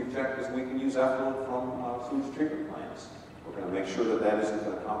use, we've checked, is we can use effluent from sewage treatment plants. We're going to make sure that that isn't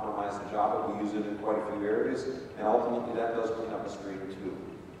going to compromise the job, but we use it in quite a few areas, and ultimately that does clean up the stream too.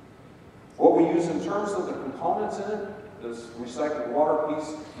 What we use in terms of the components in it, this recycled water piece,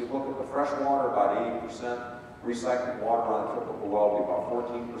 if you look at the fresh water, about 80%, recycled water on a typical well would be about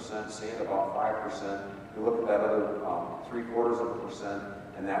 14%, sand about 5%. You look at that other 0.75%,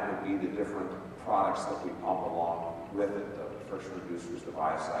 and that would be the different products that we pump along with it, the friction reducers, the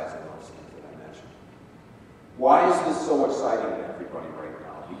biocides, and those things that I mentioned. Why is this so exciting to everybody right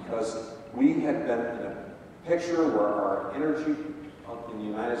now? Because we had been in a picture where our energy in the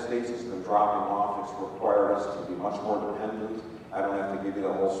United States has been dropping off. It's required us to be much more dependent. I don't have to give you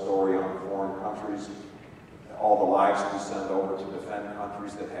the whole story on foreign countries, all the lives we send over to defend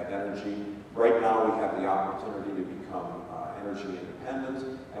countries that have energy. Right now we have the opportunity to become energy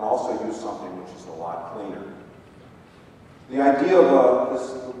independent and also use something which is a lot cleaner. The idea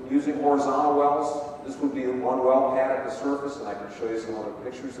of using horizontal wells, this would be one well pad at the surface, and I can show you some other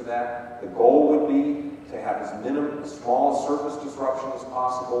pictures of that. The goal would be to have as small surface disruption as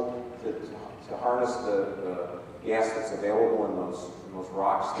possible to harness the gas that's available in those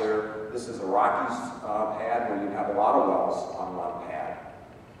rocks there. This is a Rockies pad where you have a lot of wells on one pad.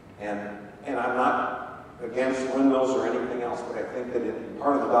 And I'm not against windmills or anything else, but I think that in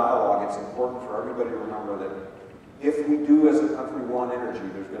part of the dialogue, it's important for everybody to remember that if we do as a country want energy,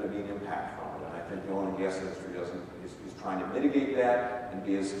 there's going to be an impact from it. And I think the oil and gas industry is trying to mitigate that and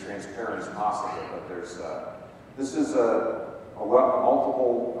be as transparent as possible. But this is a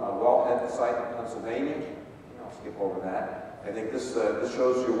multiple wellhead site in Pennsylvania. I'll skip over that. I think this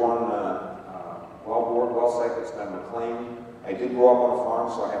shows you one well site that's been reclaimed. I did grow up on a farm,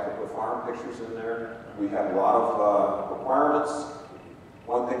 so I have to put farm pictures in there. We have a lot of requirements.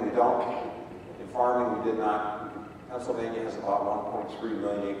 One thing we don't, in farming, we did not. Pennsylvania has about 1.3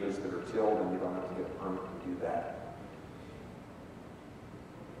 million acres that are tilled, and you don't have to get a permit to do that.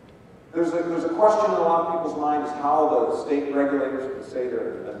 There's a question in a lot of people's minds is how the state regulators can say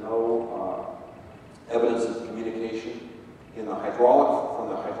there has been no evidence of communication in the from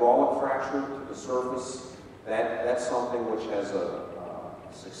the hydraulic fracture to the surface. That's something which has a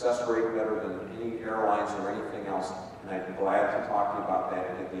success rate better than any airlines or anything else. And I'd be glad to talk to you about that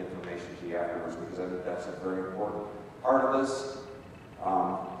and get the information to you afterwards, because I think that's a very important part of this.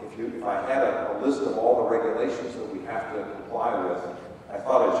 If I had a list of all the regulations that we have to comply with, I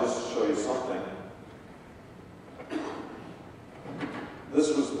thought I'd just show you something.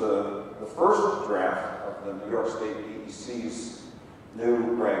 This was the first draft of the New York State DEC's new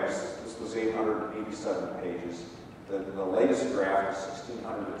regs. This was 887 pages. The latest draft is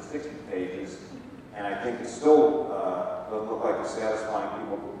 1,660 pages, and I think it's still Doesn't look like it's satisfying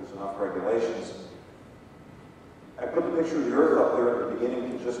people because there's enough regulations. I put the picture of the Earth up there at the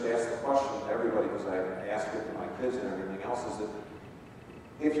beginning to just ask the question to everybody, because I ask it to my kids and everything else, is that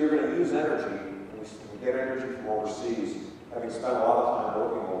if you're going to use energy, and we get energy from overseas, having spent a lot of time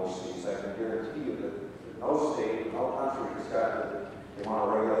working overseas, I can guarantee you that no state, no country has got the amount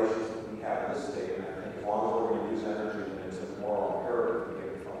of regulations that we have in this state. And I think as long as we're going to use energy, then it's a moral imperative to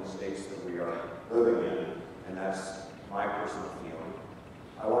get it from the states that we are living in. And that's my personal feeling.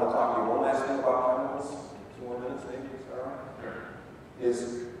 I want to talk to you one last thing about chemicals. 2 more minutes, maybe, is that all right? Sure.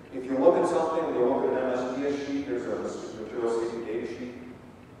 Is if you look at something, when you look at an MSDS sheet, there's a material safety data sheet.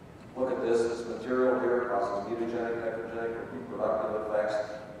 Look at this material here, causes mutagenic, hypergenic, reproductive effects,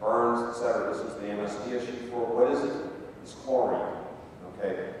 burns, etc. This is the MSDS sheet for what is it? It's chlorine.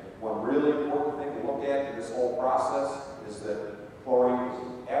 Okay. One really important thing to look at in this whole process is that chlorine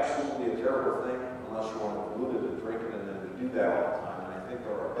is absolutely a terrible thing unless you want to dilute it and drink it, and then we do that all the time. And I think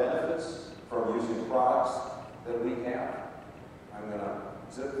there are benefits from using products that we have. I'm going to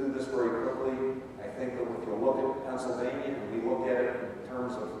zip through this very quickly. I think that if you look at Pennsylvania and we look at it in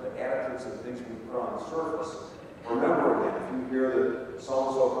terms of the additives and things we put on the surface, remember again, if you hear that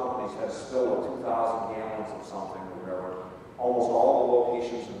so-and-so companies had a spill of 2,000 gallons of something or whatever, almost all the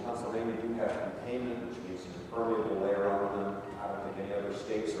locations in Pennsylvania do have containment, which means an impermeable layer under them. I don't think any other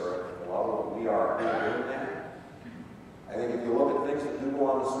states are at the level that we are doing that. I think if you look at things that do go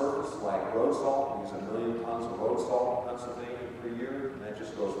on the surface, like road salt, we use 1 million tons of road salt in Pennsylvania per year, and that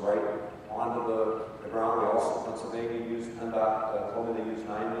just goes right onto the ground. We also, Pennsylvania, PennDOT told me they use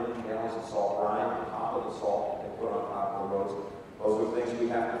 9 million gallons of salt brine on top of the salt they put on top of the roads. Those are things we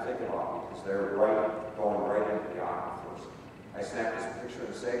have to think about because they're going right into the aquifers. I snapped this picture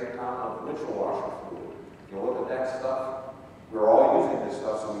in Sagertown of windshield washer fluid. If you look at that stuff, we're all using this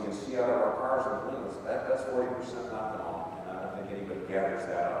stuff so we can see out of our cars and windows. That's 40% methanol, and I don't think anybody gathers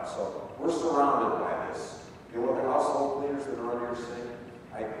that up. So we're surrounded by this. If you look at household cleaners that are under your sink,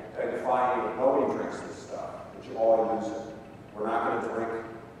 I defy you, nobody drinks this stuff, but you all use it. We're not going to drink,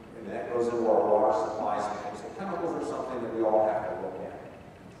 and that goes into our water supplies and things. So chemicals are something that we all have to look at.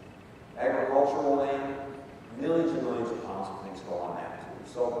 Agricultural land, millions and millions of pounds of things go on that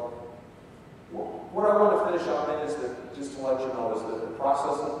too. So what I want to finish up in is that, just to let you know, is that the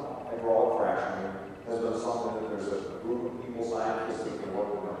process of hydraulic fracturing has been something that there's a group of people, scientists, that have been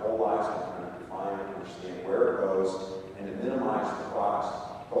working their whole lives on trying to define and understand where it goes and to minimize the products.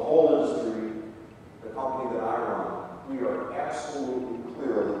 The whole industry, the company that I run, we are absolutely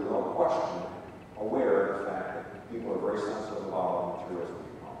clearly, no question, aware of the fact that people are very sensitive about the materials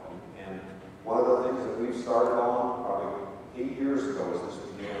we pump. And one of the things that we've started on probably 8 years ago as this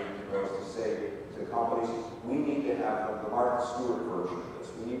began, was to say to companies, we need to have the Martha Stewart version of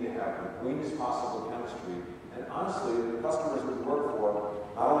this. We need to have the cleanest possible chemistry. And honestly, the customers that we work for,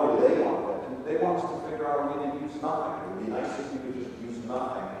 not only do they want that, they want us to figure out a way to use nothing. It would be nice if we could just use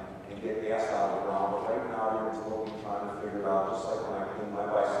nothing and get gas out of the ground. But right now, everyone's looking, trying to figure it out, just like when I clean my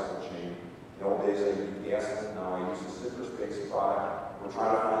bicycle chain. In the old days, I used gas in it. Now I use a citrus-based product. We're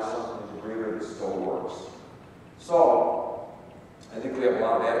trying to find something to greener that still works. So, I think we have a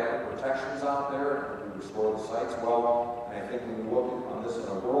lot of adequate protections out there. We restore the sites well. And I think when we look on this in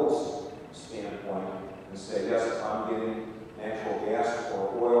a world standpoint and say, yes, I'm getting natural gas or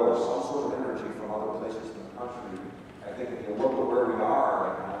oil or some sort of energy from other places in the country, I think if you look at where we are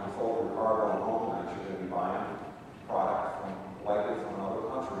right now, you fold your car going home tonight, you're going to be buying product likely from another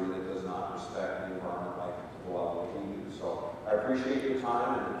country that does not respect the environment like the level that we do. So I appreciate your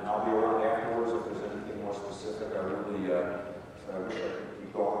time, and I'll be around afterwards if there's anything more specific. I really I wish I could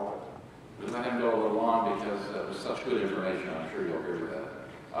keep going. We'll let him go a little long because it was such good information. I'm sure you'll agree with that.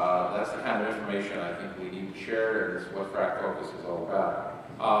 That's the kind of information I think we need to share, and it's what Frac Focus is all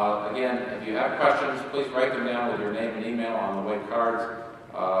about. Again, if you have questions, please write them down with your name and email on the white cards.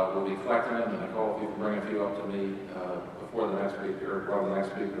 We'll be collecting them, and Nicole, if you can bring a few up to me before the next speaker, or while the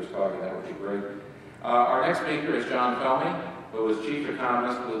next speaker is talking, that would be great. Our next speaker is John Felmy, who is Chief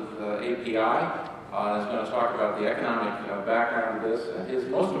Economist with API. Is going to talk about the economic background of this. And his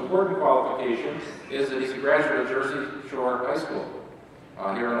most important qualification is that he's a graduate of Jersey Shore High School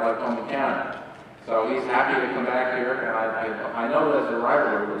here in Lycoming County. So he's happy to come back here. And I know there's a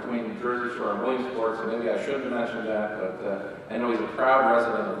rivalry between Jersey Shore and Williamsport, so maybe I shouldn't have mentioned that. But I know he's a proud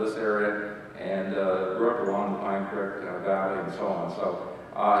resident of this area and grew up along the Pine Creek Valley and so on. So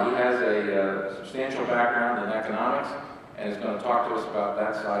he has a substantial background in economics and is going to talk to us about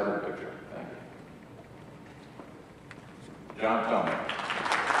that side of the picture. John Felmy.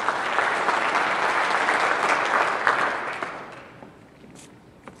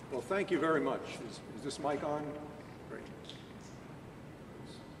 Well, thank you very much. Is this mic on? Great.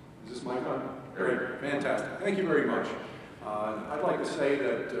 Is this mic on? Great, fantastic. Thank you very much. I'd like to say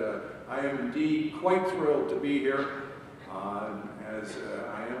that I am indeed quite thrilled to be here, as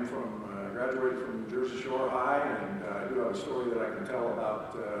I am graduated from Jersey Shore High, and I do have a story that I can tell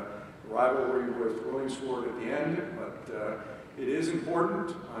about the rivalry with Williamsport at the end, but it is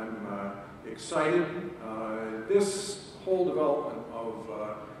important. I'm excited. This whole development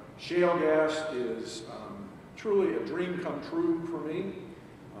of shale gas is truly a dream come true for me,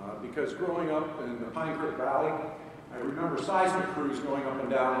 because growing up in the Pine Creek Valley, I remember seismic crews going up and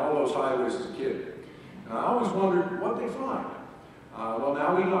down all those highways as a kid. And I always wondered what they find. Well,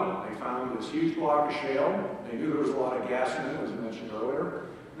 now we know. They found this huge block of shale. They knew there was a lot of gas in it, as I mentioned earlier.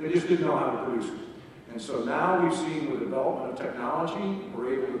 They just didn't know how to produce it. And so now we've seen the development of technology.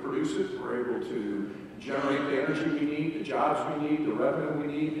 We're able to produce it. We're able to generate the energy we need, the jobs we need, the revenue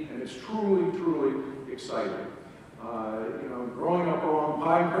we need, and it's truly, truly exciting. You know, growing up along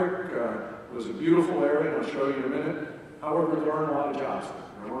Pine Creek was a beautiful area, and I'll show you in a minute. However, there weren't a lot of jobs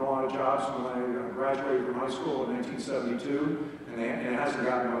there. There weren't a lot of jobs when I graduated from high school in 1972, and it hasn't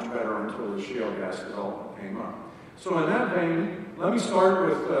gotten much better until the shale gas development came up. So in that vein, let me start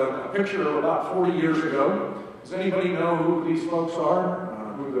with a picture of about 40 years ago. Does anybody know who these folks are?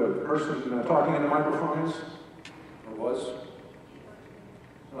 Who the person talking in the microphone is? Or was?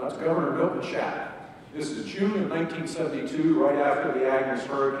 Well, that's Governor Milton Schaap. This is June of 1972, right after the Agnes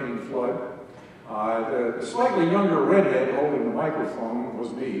hurricane flood. The slightly younger redhead holding the microphone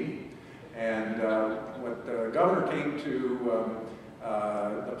was me. And what the governor came to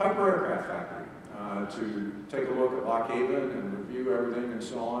the Piper Aircraft Factory to take a look at Lock Haven and review everything and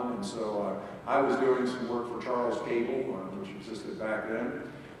so on. And so I was doing some work for Charles Cable, which existed back then.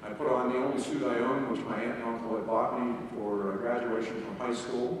 I put on the only suit I owned, which my aunt and uncle had bought me for graduation from high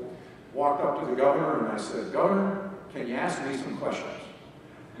school. Walked up to the governor and I said, "Governor, can you ask me some questions?"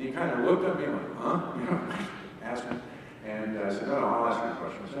 And he kind of looked at me like, "Huh?" You know, asked me. And I said, "No, I'll ask you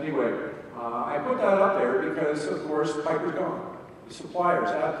questions." Anyway, I put that up there because, of course, Piper's gone. The suppliers,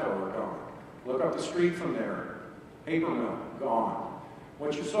 APCO, are gone. Look up the street from there, paper mill, gone.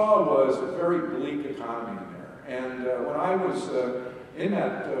 What you saw was a very bleak economy in there. And when I was in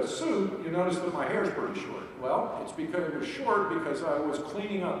that suit, you notice that my hair's pretty short. Well, it's because it was short because I was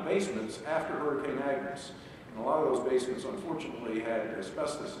cleaning up basements after Hurricane Agnes. And a lot of those basements, unfortunately, had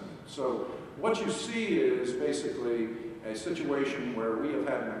asbestos in it. So what you see is basically a situation where we have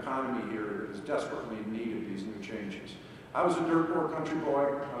had an economy here that is desperately in need of these new changes. I was a dirt poor country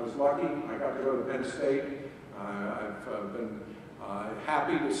boy. I was lucky. I got to go to Penn State. I've been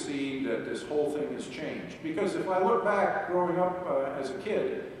happy to see that this whole thing has changed. Because if I look back growing up as a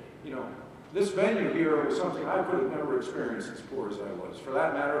kid, you know, this venue here was something I could have never experienced as poor as I was. For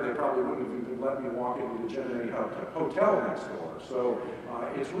that matter, they probably wouldn't have even let me walk into the Genevieve Hotel next door. So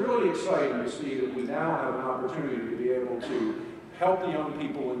it's really exciting to see that we now have an opportunity to be able to help the young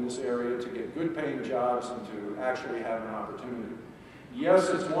people in this area to get good paying jobs and to actually have an opportunity. Yes,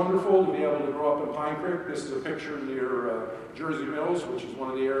 it's wonderful to be able to grow up in Pine Creek. This is a picture near Jersey Mills, which is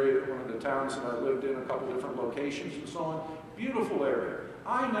one of the towns that I lived in, a couple different locations and so on. Beautiful area.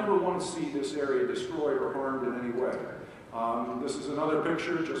 I never want to see this area destroyed or harmed in any way. This is another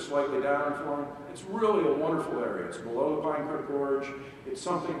picture, just slightly down from it. It's really a wonderful area. It's below the Pine Creek Gorge. It's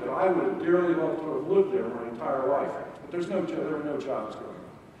something that I would have dearly loved to have lived there my entire life. But there were no jobs going on.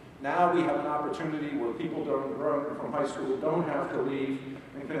 Now we have an opportunity where people from high school don't have to leave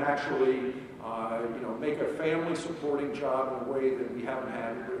and can actually make a family supporting job in a way that we haven't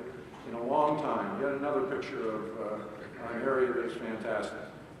had in a long time. Yet another picture of an area that's fantastic.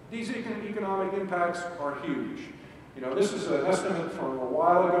 These economic impacts are huge. You know, this is an estimate from a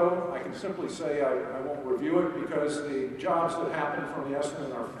while ago. I can simply say I won't review it because the jobs that happen from the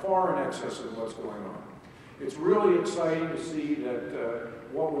estimate are far in excess of what's going on. It's really exciting to see that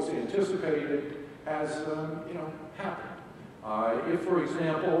what was anticipated has, happened. If, for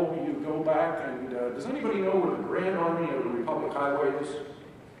example, you go back and, does anybody know where the Grand Army of the Republic Highway is?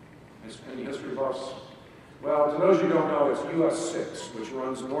 Any history buffs? Well, to those who don't know, it's US 6, which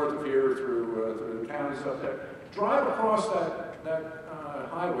runs north of here through the counties up there. Drive across that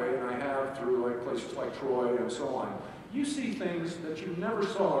highway, and I have through places like Troy and so on. You see things that you never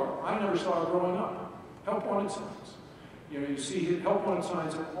saw, I never saw growing up. Help wanted signs. You know, you see help wanted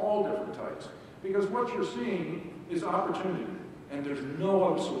signs of all different types. Because what you're seeing is opportunity, and there's no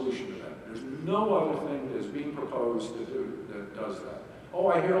other solution to that. There's no other thing that is being proposed that does that. Oh,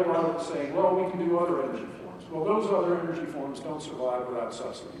 I hear a lot of it saying, well, we can do other energy forms. Well, those other energy forms don't survive without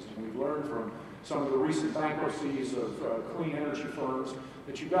subsidies. And we've learned from some of the recent bankruptcies of clean energy firms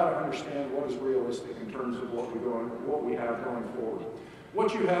that you've got to understand what is realistic in terms of what we have going forward.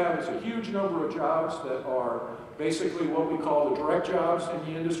 What you have is a huge number of jobs that are basically what we call the direct jobs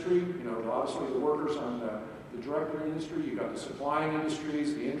in the industry. You know, obviously the workers on the direct industry, you've got the supplying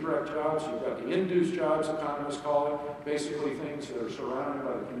industries, the indirect jobs, you've got the induced jobs, economists call it, basically things that are surrounded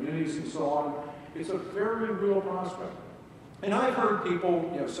by the communities and so on. It's a very real prospect. And I've heard people,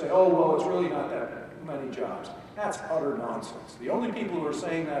 you know, say, oh, well, it's really not that many jobs. That's utter nonsense. The only people who are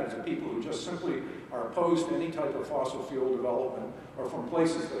saying that is the people who just simply are opposed to any type of fossil fuel development or from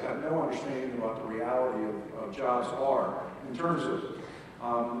places that have no understanding about the reality of jobs are in terms of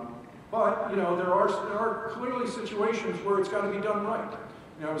but, you know, there are clearly situations where it's got to be done right.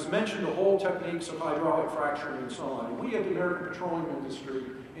 You know, it was mentioned the whole techniques of hydraulic fracturing and so on. And we at the American Petroleum Industry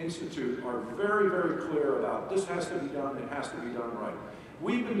Institute are very, very clear about this has to be done, it has to be done right.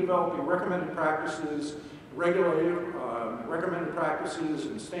 We've been developing recommended practices, recommended practices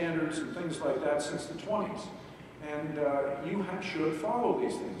and standards and things like that since the 20s. And you should follow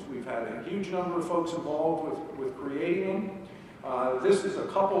these things. We've had a huge number of folks involved with creating them. This is a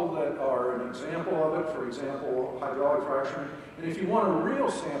couple that are an example of it, for example, hydraulic fracturing. And if you want a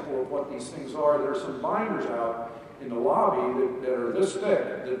real sample of what these things are, there are some binders out in the lobby that are this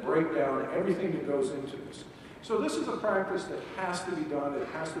thick that break down everything that goes into this. So this is a practice that has to be done, it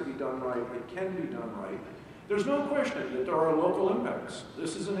has to be done right, it can be done right. There's no question that there are local impacts.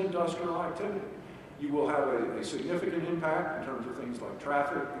 This is an industrial activity. You will have a significant impact in terms of things like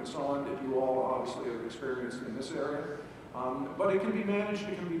traffic and so on that you all obviously have experienced in this area. But it can be managed,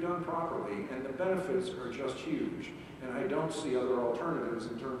 it can be done properly, and the benefits are just huge. And I don't see other alternatives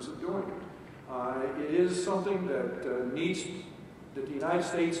in terms of doing it. It is something that that the United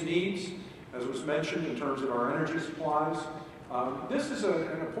States needs, as was mentioned in terms of our energy supplies. This is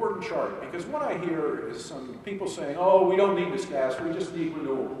an important chart because what I hear is some people saying, oh, we don't need this gas, we just need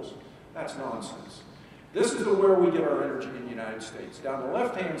renewables. That's nonsense. This is where we get our energy in the United States. Down the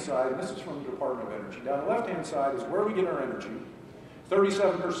left-hand side, and this is from the Department of Energy, down the left-hand side is where we get our energy.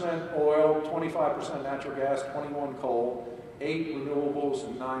 37% oil, 25% natural gas, 21 coal, 8 renewables,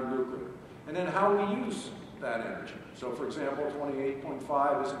 and 9 nuclear. And then how we use that energy. So for example,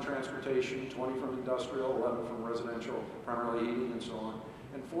 28.5 is in transportation, 20 from industrial, 11 from residential, primarily heating and so on,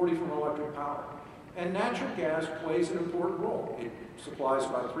 and 40 from electric power. And natural gas plays an important role. It supplies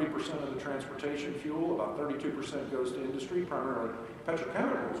about 3% of the transportation fuel, about 32% goes to industry, primarily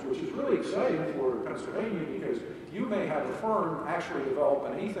petrochemicals, which is really exciting for Pennsylvania because you may have a firm actually develop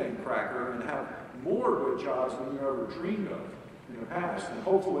an ethane cracker and have more good jobs than you ever dreamed of in the past, and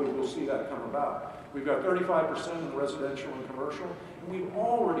hopefully we'll see that come about. We've got 35% in residential and commercial, and we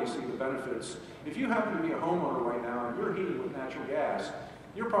already see the benefits. If you happen to be a homeowner right now and you're heating with natural gas,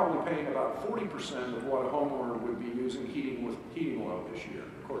 you're probably paying about 40% of what a homeowner would be using heating with heating oil this year,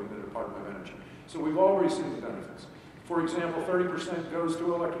 according to the Department of Energy. So we've already seen the benefits. For example, 30% goes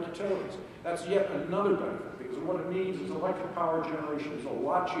to electric utilities. That's yet another benefit, because what it means is electric power generation is a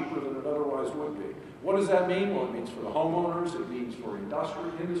lot cheaper than it otherwise would be. What does that mean? Well, it means for the homeowners, it means for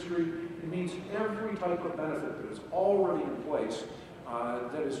industry, it means every type of benefit that is already in place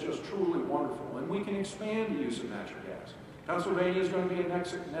that is just truly wonderful. And we can expand the use of natural gas. Pennsylvania is going to be a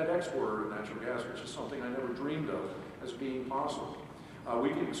net exporter of natural gas, which is something I never dreamed of as being possible. We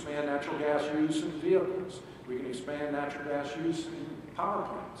can expand natural gas use in vehicles. We can expand natural gas use in power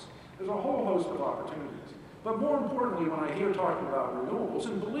plants. There's a whole host of opportunities. But more importantly, when I hear talking about renewables,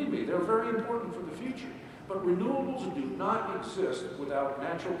 and believe me, they're very important for the future, but renewables do not exist without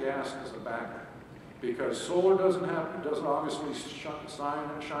natural gas as a backup. Because solar doesn't obviously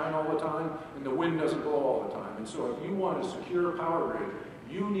shine all the time, and the wind doesn't blow all the time. And so if you want a secure power grid,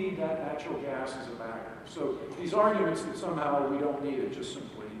 you need that natural gas as a backup. So these arguments that somehow we don't need it just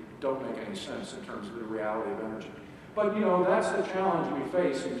simply don't make any sense in terms of the reality of energy. But you know, that's the challenge we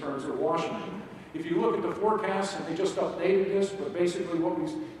face in terms of Washington. If you look at the forecasts, and they just updated this, but basically what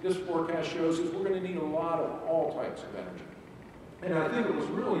this forecast shows is we're going to need a lot of all types of energy. And I think it was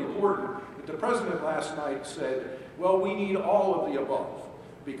really important that the president last night said, well, we need all of the above,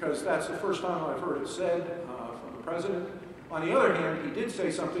 because that's the first time I've heard it said from the president. On the other hand, he did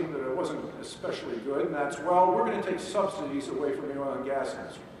say something that wasn't especially good, and that's, well, we're going to take subsidies away from the oil and gas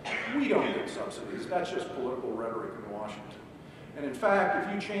industry. We don't get subsidies. That's just political rhetoric in Washington. And in fact,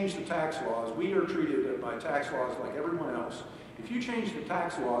 if you change the tax laws, we are treated by tax laws like everyone else. If you change the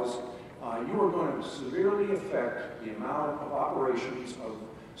tax laws, you are going to severely affect the amount of operations of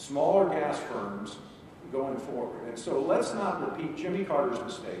smaller gas firms going forward. And so let's not repeat Jimmy Carter's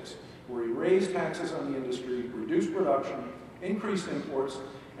mistakes. where he raised taxes on the industry, reduced production, increased imports,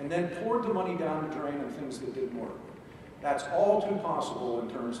 and then poured the money down the drain on things that didn't work. That's all too possible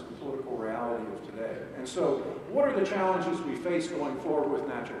in terms of the political reality of today. And so, what are the challenges we face going forward with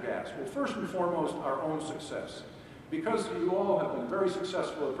natural gas? Well, first and foremost, our own success. Because you all have been very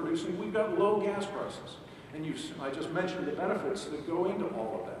successful at producing, we've got low gas prices. And I just mentioned the benefits that go into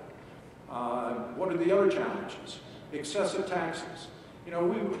all of that. What are the other challenges? Excessive taxes. You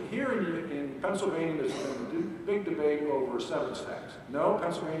know, here in Pennsylvania, there's been a big debate over a severance tax. No,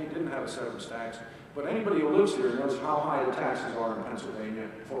 Pennsylvania didn't have a severance tax, but anybody who lives here knows how high the taxes are in Pennsylvania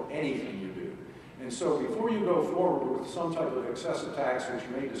for anything you do. And so before you go forward with some type of excessive tax which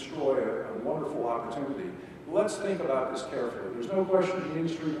may destroy a wonderful opportunity, let's think about this carefully. There's no question the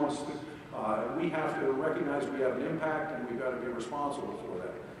industry wants to, we have to recognize we have an impact and we've got to be responsible for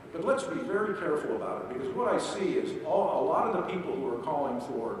that. But let's be very careful about it, because what I see is a lot of the people who are calling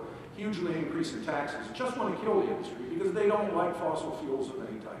for hugely increasing taxes just want to kill the industry because they don't like fossil fuels of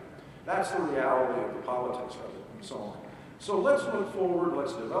any type. That's the reality of the politics of it and so on. So let's look forward,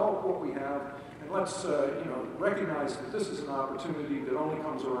 let's develop what we have, and let's recognize that this is an opportunity that only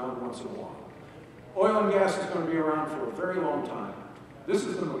comes around once in a while. Oil and gas is going to be around for a very long time. This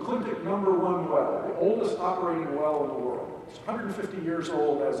is the McClintock #1 well, the oldest operating well in the world. It's 150 years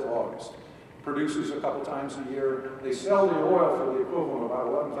old as of August. Produces a couple times a year. They sell the oil for the equivalent of about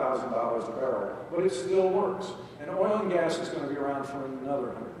 $11,000 a barrel, but it still works. And oil and gas is going to be around for another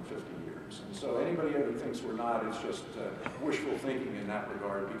 150 years. And so anybody who thinks we're not is just wishful thinking in that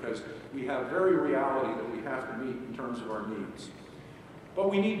regard, because we have very reality that we have to meet in terms of our needs. But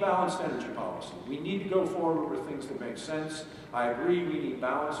we need balanced energy policy. We need to go forward with things that make sense. I agree, we need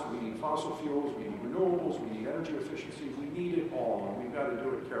balance, we need fossil fuels, we need renewables, we need energy efficiency, we need it all, and we've got to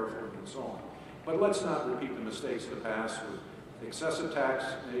do it carefully and so on. But let's not repeat the mistakes of the past with excessive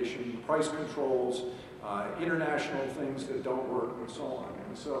taxation, price controls, international things that don't work, and so on.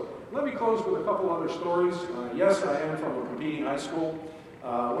 And so let me close with a couple other stories. Yes, I am from a competing high school.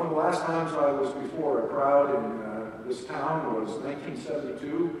 One of the last times I was before a crowd in this town was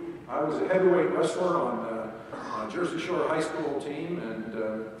 1972. I was a heavyweight wrestler on Jersey Shore High School team, and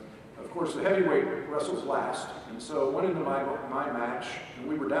of course the heavyweight wrestles last. And so I went into my match, and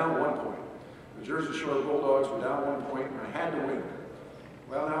we were down 1 point. The Jersey Shore Bulldogs were down 1 point, and I had to win.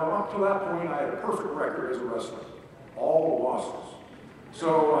 Well, now up to that point, I had a perfect record as a wrestler, all losses.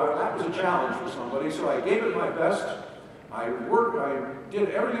 So that was a challenge for somebody. So I gave it my best. I worked, I did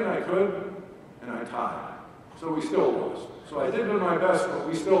everything I could, and I tied. So we still lost. So I did my best, but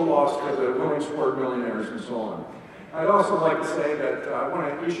we still lost to the Willing Sport Millionaires and so on. I'd also like to say that I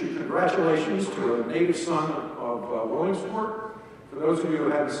want to issue congratulations to a native son of Willing Sport. For those of you who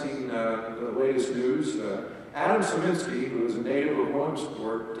haven't seen the latest news, Adam Saminsky, who is a native of Willing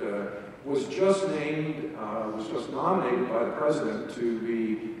Sport, was just nominated by the president to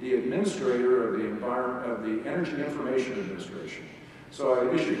be the administrator of the Energy Information Administration. So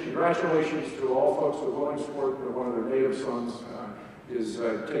I issue congratulations to all folks at Willing Sport, where one of their native sons is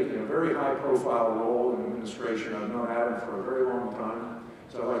taking a very high-profile role in administration. I've known Adam for a very long time,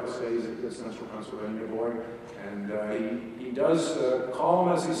 so I'd like to say he's a good Central Pennsylvania boy. And he does call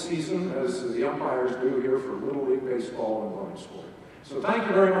them as he sees them, as the umpires do here for Little League Baseball and Willing Sport. So thank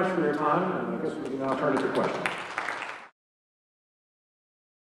you very much for your time, and I guess we can now turn it to questions.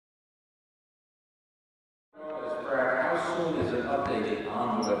 How soon is it updated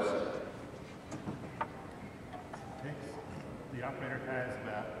on the website? The operator has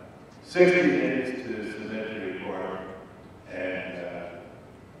about 60 days to submit the report, and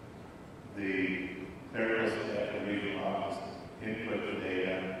the clerical staff will read the office, input the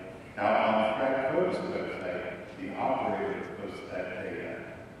data. Now on the Frac Code's website, the operator puts that data.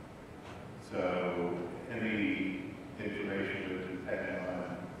 So any information would depend on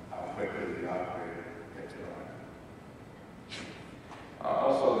how quickly the operator gets it on.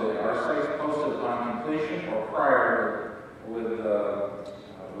 Also, are sites posted upon completion or prior with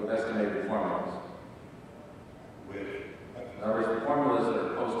estimated formulas? In other words, the formulas that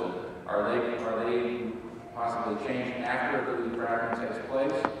are posted, are they possibly changed after the fracking takes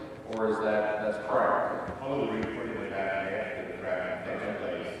place, or is that's prior? All the reporting would happen after the fracking takes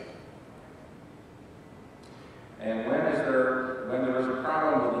place. And when there is a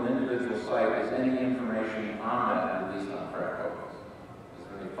problem with an individual site, is any information on that released on Frac Codes? Is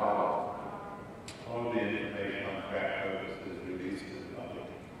there any follow-up? All the information on Frac Codes is released to the public.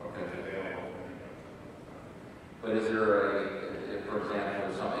 Okay. Available. But is there if, for example,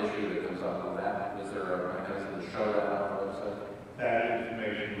 there's some issue that comes up with that, is there a mechanism to show that on the website? That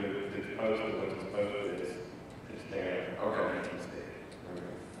information it's posted, what's posted is there. Okay.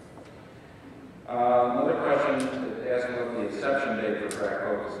 Another question asks what the inception date for frac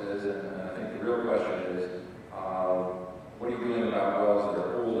focus is, and I think the real question is, what are you doing about wells that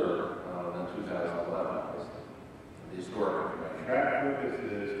are older than 2011? The historic information. Frac focus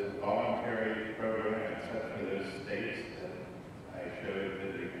is a voluntary program, except for those states that I showed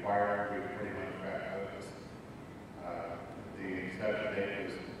that require we pretty much frac focus. The inception date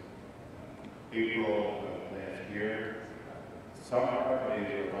was April of last year. Some companies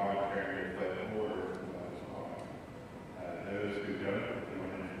are volunteering to put order for those wells. Those who don't, if you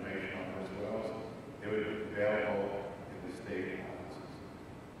want information on those wells, it would be available in the state offices.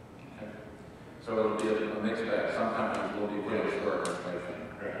 Okay. So it'll be a mixed bag. Some companies will be putting historic information.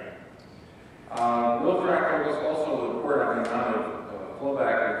 Correct. Will frac focus also report on the amount of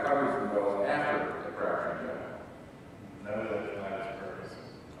flowback recovery from wells after the fracturing job? No, that's not its purpose.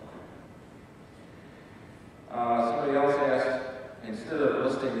 Somebody else asked, instead of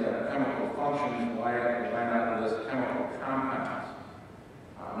listing chemical functions, why not list chemical compounds?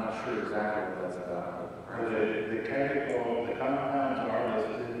 I'm not sure exactly what that's about. The compounds are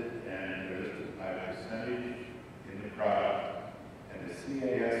listed, and they're listed by percentage in the product, and the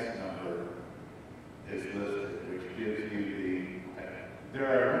CAS number is listed, which gives you there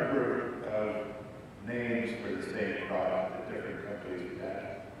are a number of names for the same product that different companies have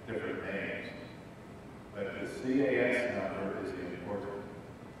different names. But the CAS number is the important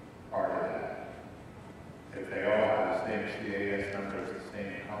part of that. If they all have the same CAS number, it's the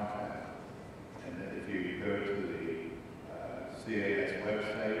same compound. And then if you go to the CAS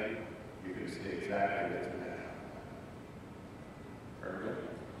website, you can see exactly what's in that compound. Very good.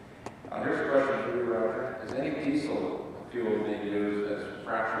 Here's a question for you, Roger. Is any diesel fuel being used as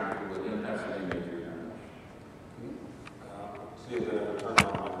fracturing fluid in Pennsylvania? See if it'll turn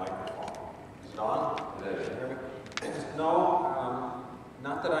on my microphone. Is it on? It is. No,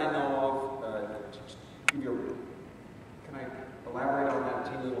 not that I know of. Can I elaborate on that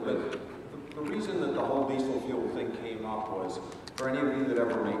teeny little bit? The reason that the whole diesel fuel thing came up was, for any of you that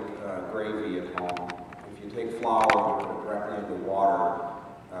ever make gravy at home, if you take flour and put it directly into water,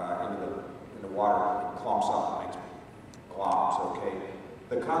 into water, it clumps up and makes globs, okay?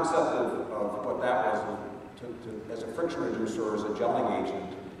 The concept of what that was, as a friction reducer or as a gelling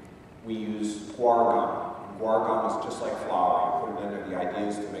agent, we use guar gum. Guar gum is just like flour. You put it in there, the idea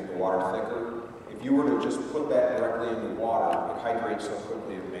is to make the water thicker. If you were to just put that directly into water, it hydrates so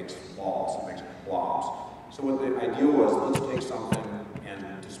quickly it makes balls, it makes blobs. So what the idea was, let's take something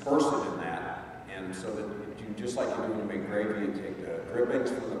and disperse it in that, and so that you, just like you do when you make gravy, you take the drippings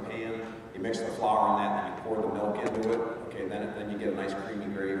from the pan, you mix the flour in that, and you pour the milk into it. Okay, then you get a nice creamy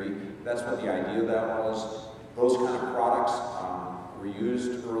gravy. That's what the idea of that was. Those kind of products were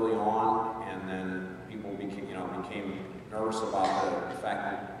used early on, and then people became nervous about the fact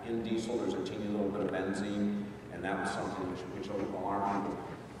that in diesel there's a teeny little bit of benzene, and that was something which alarmed people.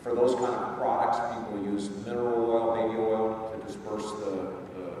 For those kind of products, people use mineral oil, baby oil, to disperse if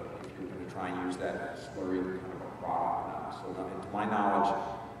you're going to try and use that slurry kind of a product. So to my knowledge,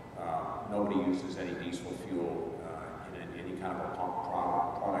 nobody uses any diesel fuel in any kind of a pump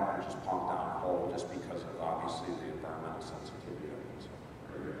product which is pumped down whole, just because of obviously the environmental sensitivity of it. So.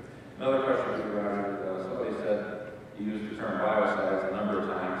 Another question for you, Roger. Somebody said you used the term biocides a number of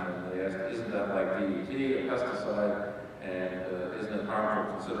times, and they asked, isn't that like DDT, a pesticide, and isn't it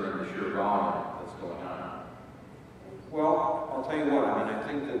harmful considering the sheer volume that's going on? Well, I'll tell you what, I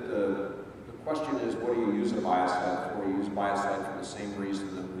think that the question is, what do you use a biocide for? We use biocide for the same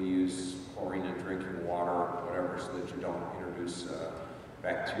reason that we use chlorine in drinking water or whatever, so that you don't introduce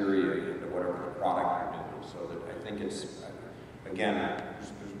bacteria into whatever the product you're doing. So that I think it's, again, a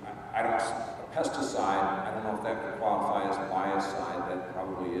pesticide, I don't know if that would qualify as a biocide, that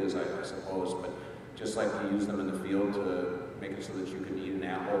probably is, I suppose, but just like you use them in the field to make it so that you can eat an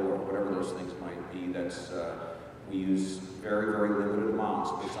apple or whatever those things might be, we use very, very limited amounts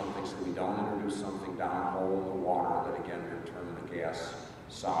of something so we don't introduce something downhole in the water that again would turn the gas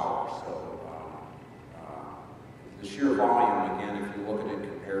sour. So the sheer volume, again, if you look at it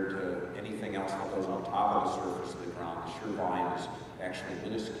compared to anything else that goes on top of the surface of the ground, the sheer volume is actually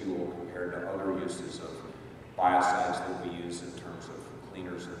minuscule compared to other uses of biocides that we use in terms of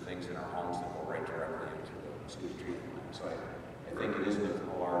cleaners and things in our homes that go right directly into the sewage treatment plant. So I think it isn't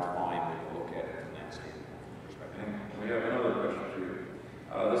a large volume when you look at it from that standpoint perspective. We have another question for you.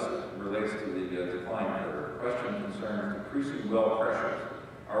 This relates to the decline curve. Question concerns decreasing well pressures.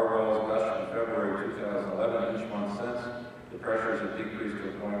 Our wells gushed in February 2011. Each month since, the pressures have decreased to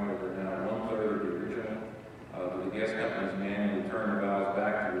a point where they're now 1/3 of the original. Do the gas companies manually turn the valves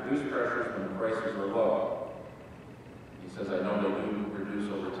back to reduce pressures when the prices are low? He says, I know they do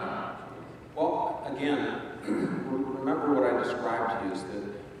reduce over time. Well, again, remember what I described to you is that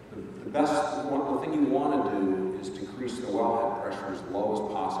the thing you want to do is decrease the wellhead pressure as low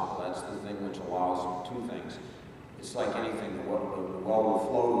as possible. That's the thing which allows two things. It's like anything, the well will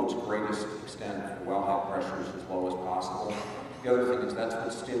flow to its greatest extent if the wellhead pressure is as low as possible. The other thing is that's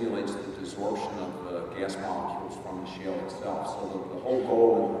what stimulates the desorption of the gas molecules from the shale itself. So the whole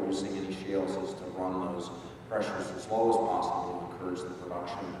goal in producing any shales is to run those pressures as low as possible to encourage the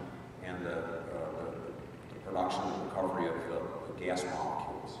production and the production and recovery of the gas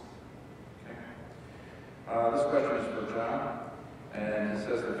molecules. Okay. This question is for John, and it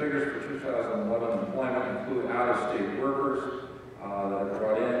says the figures for 2011 employment include out-of-state workers that are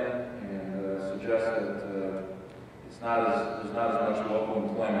brought in, and suggest that there's not as much local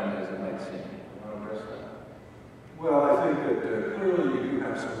employment as it might seem. You want to address that? Well, I think that clearly you do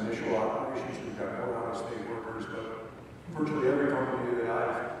have some initial operations. You've got more out-of-state workers, but virtually every company that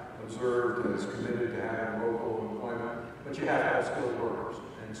I've observed is committed to having local employment, but you have to have skilled workers.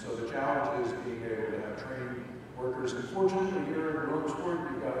 And so the challenge is being able to have trained workers. And fortunately here in Williamsport,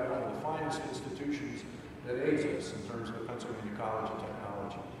 we've got one of the finest institutions that aids us in terms of the Pennsylvania College of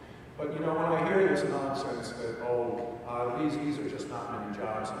Technology. But you know, when I hear this nonsense that, these are just not many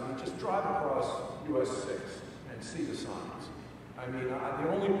jobs, I mean, just drive across US 6 and see the signs. I mean, the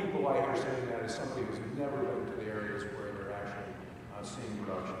only people I hear saying that is somebody who's never been to the areas where they're actually seeing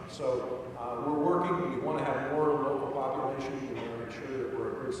production. So we're working, we want to have more local population, we want to make sure that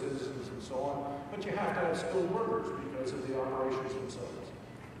we're good citizens and so on, but you have to have skilled workers because of the operations themselves.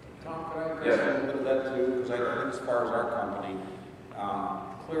 Tom, could I address a little bit of that too? Because I think as far as our company,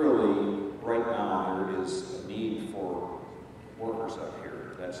 clearly right now there is a need for workers up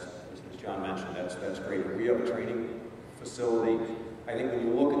here. That's, as John mentioned, that's great. We have a training facility. I think when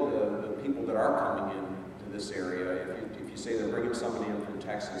you look at the people that are coming in to this area, if you say they're bringing somebody in from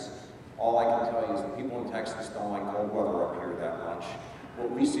Texas, all I can tell you is the people in Texas don't like cold weather up here that much.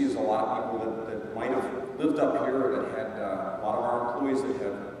 What we see is a lot of people that might have lived up here, that had a lot of our employees that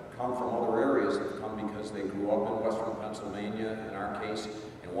have come from other areas have come because they grew up in western Pennsylvania, in our case,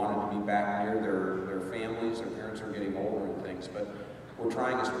 and wanted to be back near their families. Their parents are getting older and things, but we're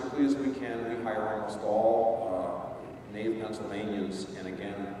trying as quickly as we can. We hire almost all native Pennsylvanians, and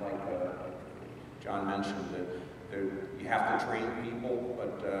again, like John mentioned, that you have to train people,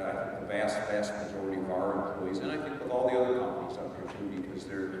 but I think the vast majority of our employees, and I think with all the other companies up here too, because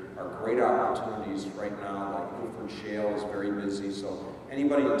there are great opportunities right now. Like Woodford Shale is very busy, so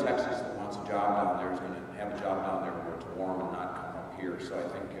anybody in Texas that wants a job down there is going to have a job down there where it's warm and not come up here. So I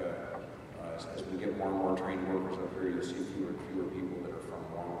think as we get more and more trained workers up here, you'll see fewer and fewer people that are from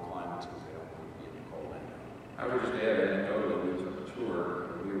warmer climates because they don't want to be in the cold end. I would just add anecdotally, we took a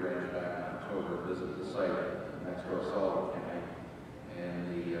tour that we arranged back in October, visited the site next door Sullivan County, and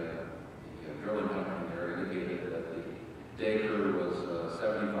the drilling company there indicated that the day crew was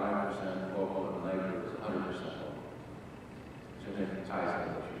 75% local and the night crew was 100% local. So I think it ties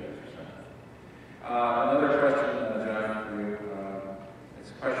into what you guys are saying. Another question, John, for you. It's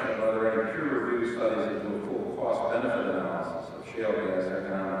a question of whether any peer-reviewed studies that do a full cost-benefit analysis of shale gas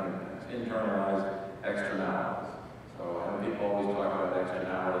economic impacts, internalized externalities. So I know people always talk about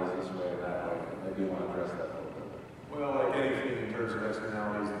externalities this way or that way. Maybe you want to address that a little bit. Well, like anything in terms of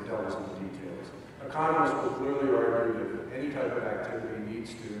externalities, it delves into details. Economists will clearly argue that any type of activity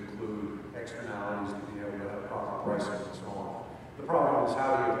needs to include externalities to be able to have proper pricing and so on. The problem is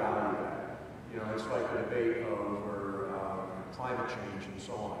how do you value that? You know, it's like a debate over climate change and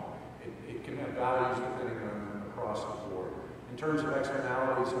so on. It can have values depending on across the board. In terms of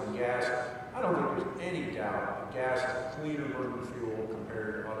externalities on gas, I don't think there's any doubt that gas is a cleaner burning fuel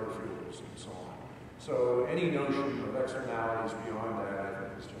compared to other fuels and so on. So any notion of externalities beyond that, I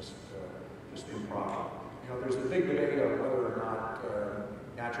think, is just improper. You know, there's a big debate of whether or not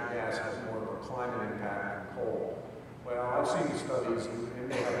natural gas has more of a climate impact than coal. Well, I've seen the studies,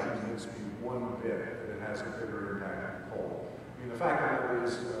 and they haven't convinced me one bit that it has a bigger impact than coal. I mean, the fact of the matter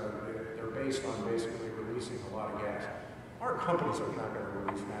is they're based on basically releasing a lot of gas. Our companies are not going to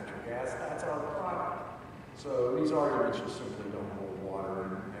release natural gas. That's our product. So these arguments just simply don't hold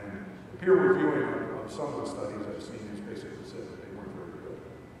water. And the peer reviewing of some of the studies I've seen has basically said that they weren't very good.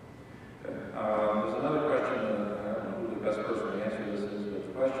 There's another question. I don't know who the best person to answer this is, but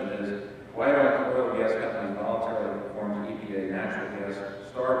the question is, why don't oil and gas companies voluntarily perform the EPA natural gas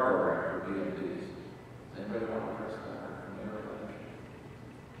STAR program for PMDs? Does anybody want to address that?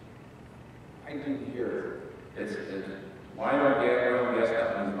 I didn't hear it. Why don't oil and gas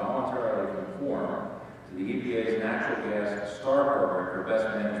companies voluntarily conform to the EPA's natural gas STAR program for best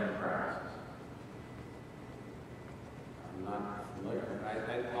management practices? I'm not familiar.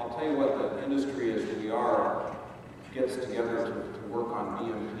 I'll tell you what the industry has gets together to work on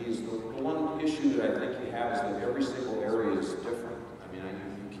BMPs, the one issue that I think you have is that every single area is different. I mean,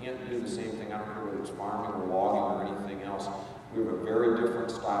 you can't do the same thing, I don't care whether it's farming or logging or anything else. We have a very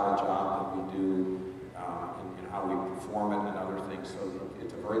different style of job that we do in how we perform it and other things. So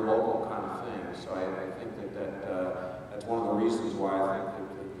it's a very local kind of thing. So I think that's one of the reasons why I think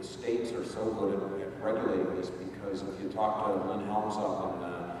that the states are so good at regulating this, because if you talk to Lynn Helms up in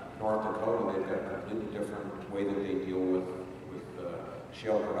North Dakota, they've got a completely different way that they deal with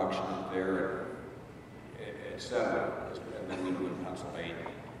shale production up there, et cetera, than we do in Pennsylvania.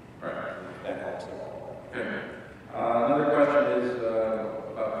 Right. That helps it. Okay. Another question is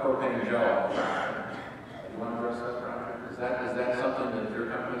about propane gel. You want to address that, Roger? Is that something that your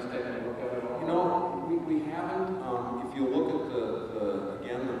company's taking a look at at all? You know, we haven't. If you look at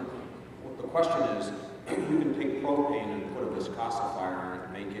the question is, you can take propane and put a viscosifier in it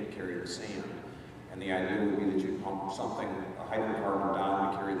and make it carry the sand. And the idea would be that you pump something, a hydrocarbon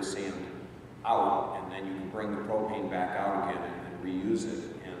down to carry the sand out, and then you can bring the propane back out again and reuse it.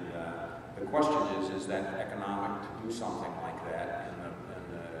 And the question is that economic to do something like that?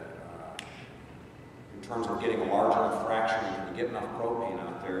 In terms of getting a large enough fraction, to get enough propane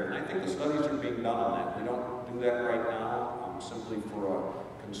out there. And I think the studies are being done on that. We don't do that right now, simply for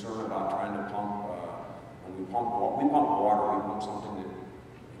a concern about trying to pump. When we pump water, we pump something that,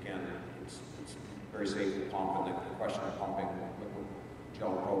 again, it's very safe to pump, and the question of pumping liquid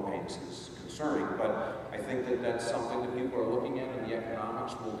gel propanes is concerning. But I think that that's something that people are looking at, and the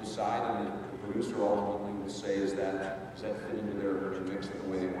economics will decide, and the producer ultimately will say, does that fit into their mix of the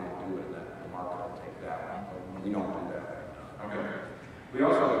way they want to do it, and that the market will take that one. But we don't do that. Okay. We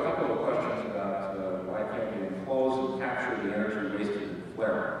also have a couple of questions about why can't we enclose and capture the energy wasted in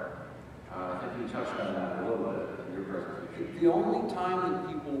flaring. I think you touched on that a little bit in your presentation. The only time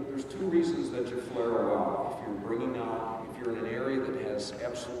that there's two reasons that you flare a well. If you're in an area that has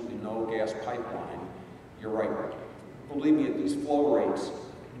absolutely no gas pipeline, you're right. Believe me, at these flow rates,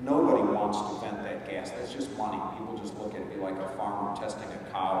 nobody wants to vent that gas. That's just money. People just look at it like a farmer testing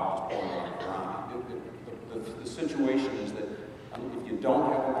a cow and just pouring it on the ground. The situation is that if you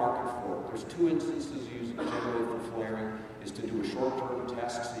don't have a market for it, there's two instances used generally for flaring, is to do a short-term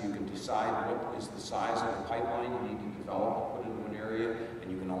test so you can decide what is the size of the pipeline you need to develop, put into an area,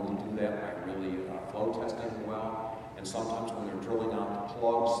 and you can only do that by really flow testing the well. And sometimes when they're drilling out the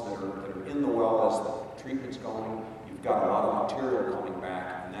plugs that are in the well as the treatment's going, you've got a lot of material coming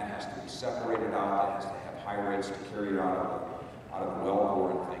back, and that has to be separated out. That has to have high rates to carry it out of the well bore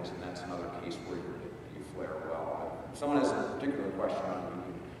and things, and that's another case where you flare a well. But if someone has a particular question,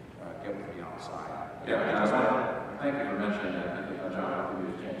 you can get with me outside. Yeah, and I want to thank you for mentioning that. I think John will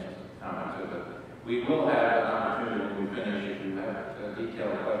give you a chance to comment to it. But we will have an opportunity when we finish, if you have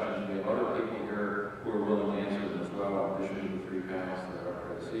detailed questions. We have other people here who are willing to answer them as well, in addition to the three panels that are up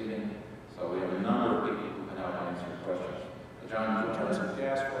here this evening. So we have a number of people who can help answer questions. John, in terms of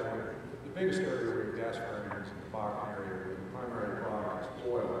gas flaring, the biggest area where gas flaring is in the Bakken area, where the primary product is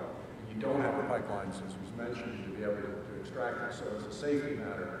oil. And you don't have a pipeline, since it was mentioned, to be able to extract it. So it's a safety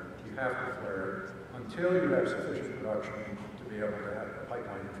matter. You have to flare it until you have sufficient production to be able to have a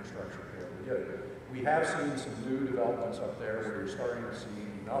pipeline infrastructure to be able to get it. We have seen some new developments up there where you're starting to see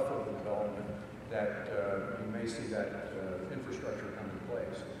enough of the development that you may see that infrastructure come in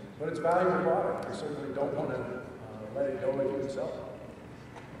place. But it's valuable product. We certainly don't want to let it go if you sell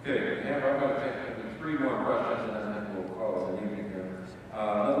it. Okay, I'm going to take three more questions and then we'll call it an evening here.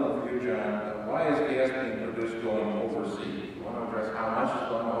 Another one for you, John. Why is gas being produced going overseas? You want to address how much is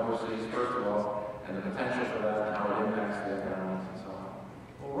going overseas, first of all, and the potential for that and how it impacts the economics and so on?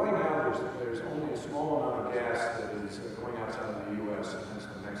 Well, right now there's only a small amount of gas that is going outside of the U.S. and hence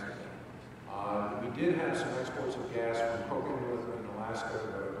to Mexico. We did have some exports of gas from Coconut in Alaska,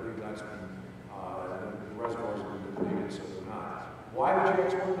 but I believe that's been, the reservoirs have been depleted, so they're not. Why would you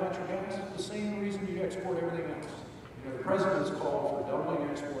export natural gas? The same reason you export everything else. You know, the president's called for doubling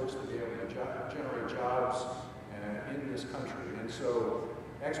exports to be able to generate jobs in this country. And so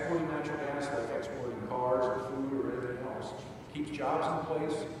exporting natural gas, like exporting cars or food or anything else, keeps jobs in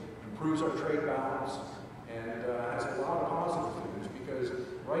place, improves our trade balance, and has a lot of positive things, because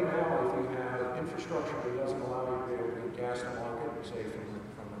right now, if you have infrastructure that doesn't allow you to be able to get gas to market, say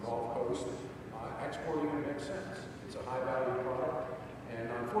from the Gulf Coast, exporting it makes sense. It's a high-value product, and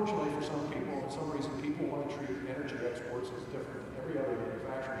unfortunately for some people, for some reason, people want to treat energy exports as different than every other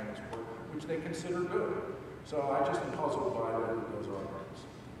manufacturing export, which they consider good. So I just am puzzled by those arguments.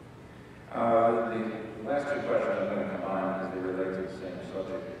 The last two questions I'm going to combine because they relate to the same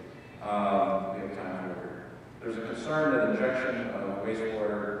subject. We have time for it. There's a concern that injection of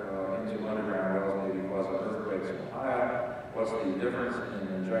wastewater into underground wells may be because of earthquakes in Ohio. What's the difference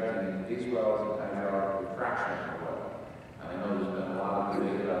in injecting these wells and hydraulic fracturing the well? And I know there's been a lot of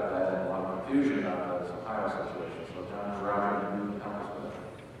debate about that and a lot of confusion about this Ohio situation. So John, Roger, you can help us with it.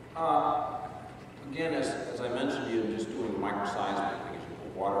 Again, as I mentioned to you, just doing microseismic, because you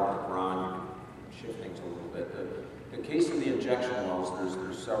put water on the ground, shift things a little bit. The case of the injection wells,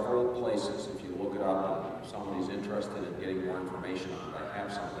 there's several places, if you look it up and somebody's interested in getting more information on it, I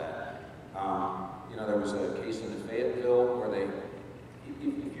have some of that. You know, there was a case in Fayetteville where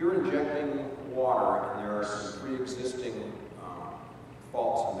if you're injecting water and there are some pre-existing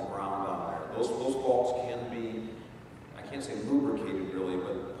faults in the ground down there, those faults can be, I can't say lubricated really,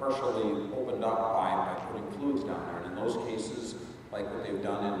 but partially opened up by putting fluids down there. And in those cases, like what they've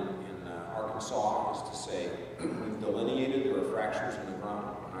done in Arkansas, is to say, we've delineated there are fractures in the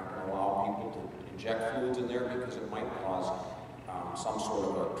ground. We're not going to allow people to inject fluids in there because it might cause some sort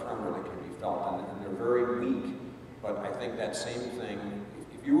of a tremor that can be felt. And they're very weak. But I think that same thing,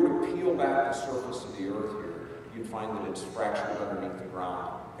 if you were to peel back the surface of the earth here, you'd find that it's fractured underneath the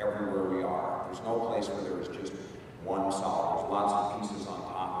ground everywhere we are. There's no place where there is just one solid. There's lots of pieces on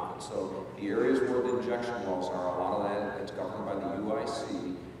top of it. So the areas where the injection wells are, a lot of that is governed by the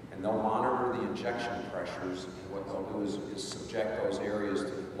UIC, and they'll monitor the injection pressures. And what they'll do is subject those areas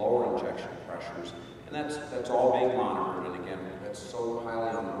to lower injection pressures, and that's all being monitored. And again, that's so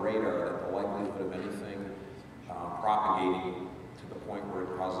highly on the radar that the likelihood of anything propagating to the point where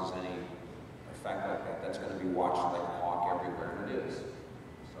it causes any effect like that, that's going to be watched like a hawk everywhere, and it is.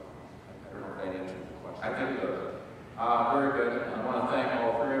 So I don't know if that answers the question. I think it does. Very good. I want to thank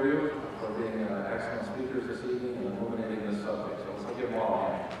all three of you for being excellent speakers this evening and illuminating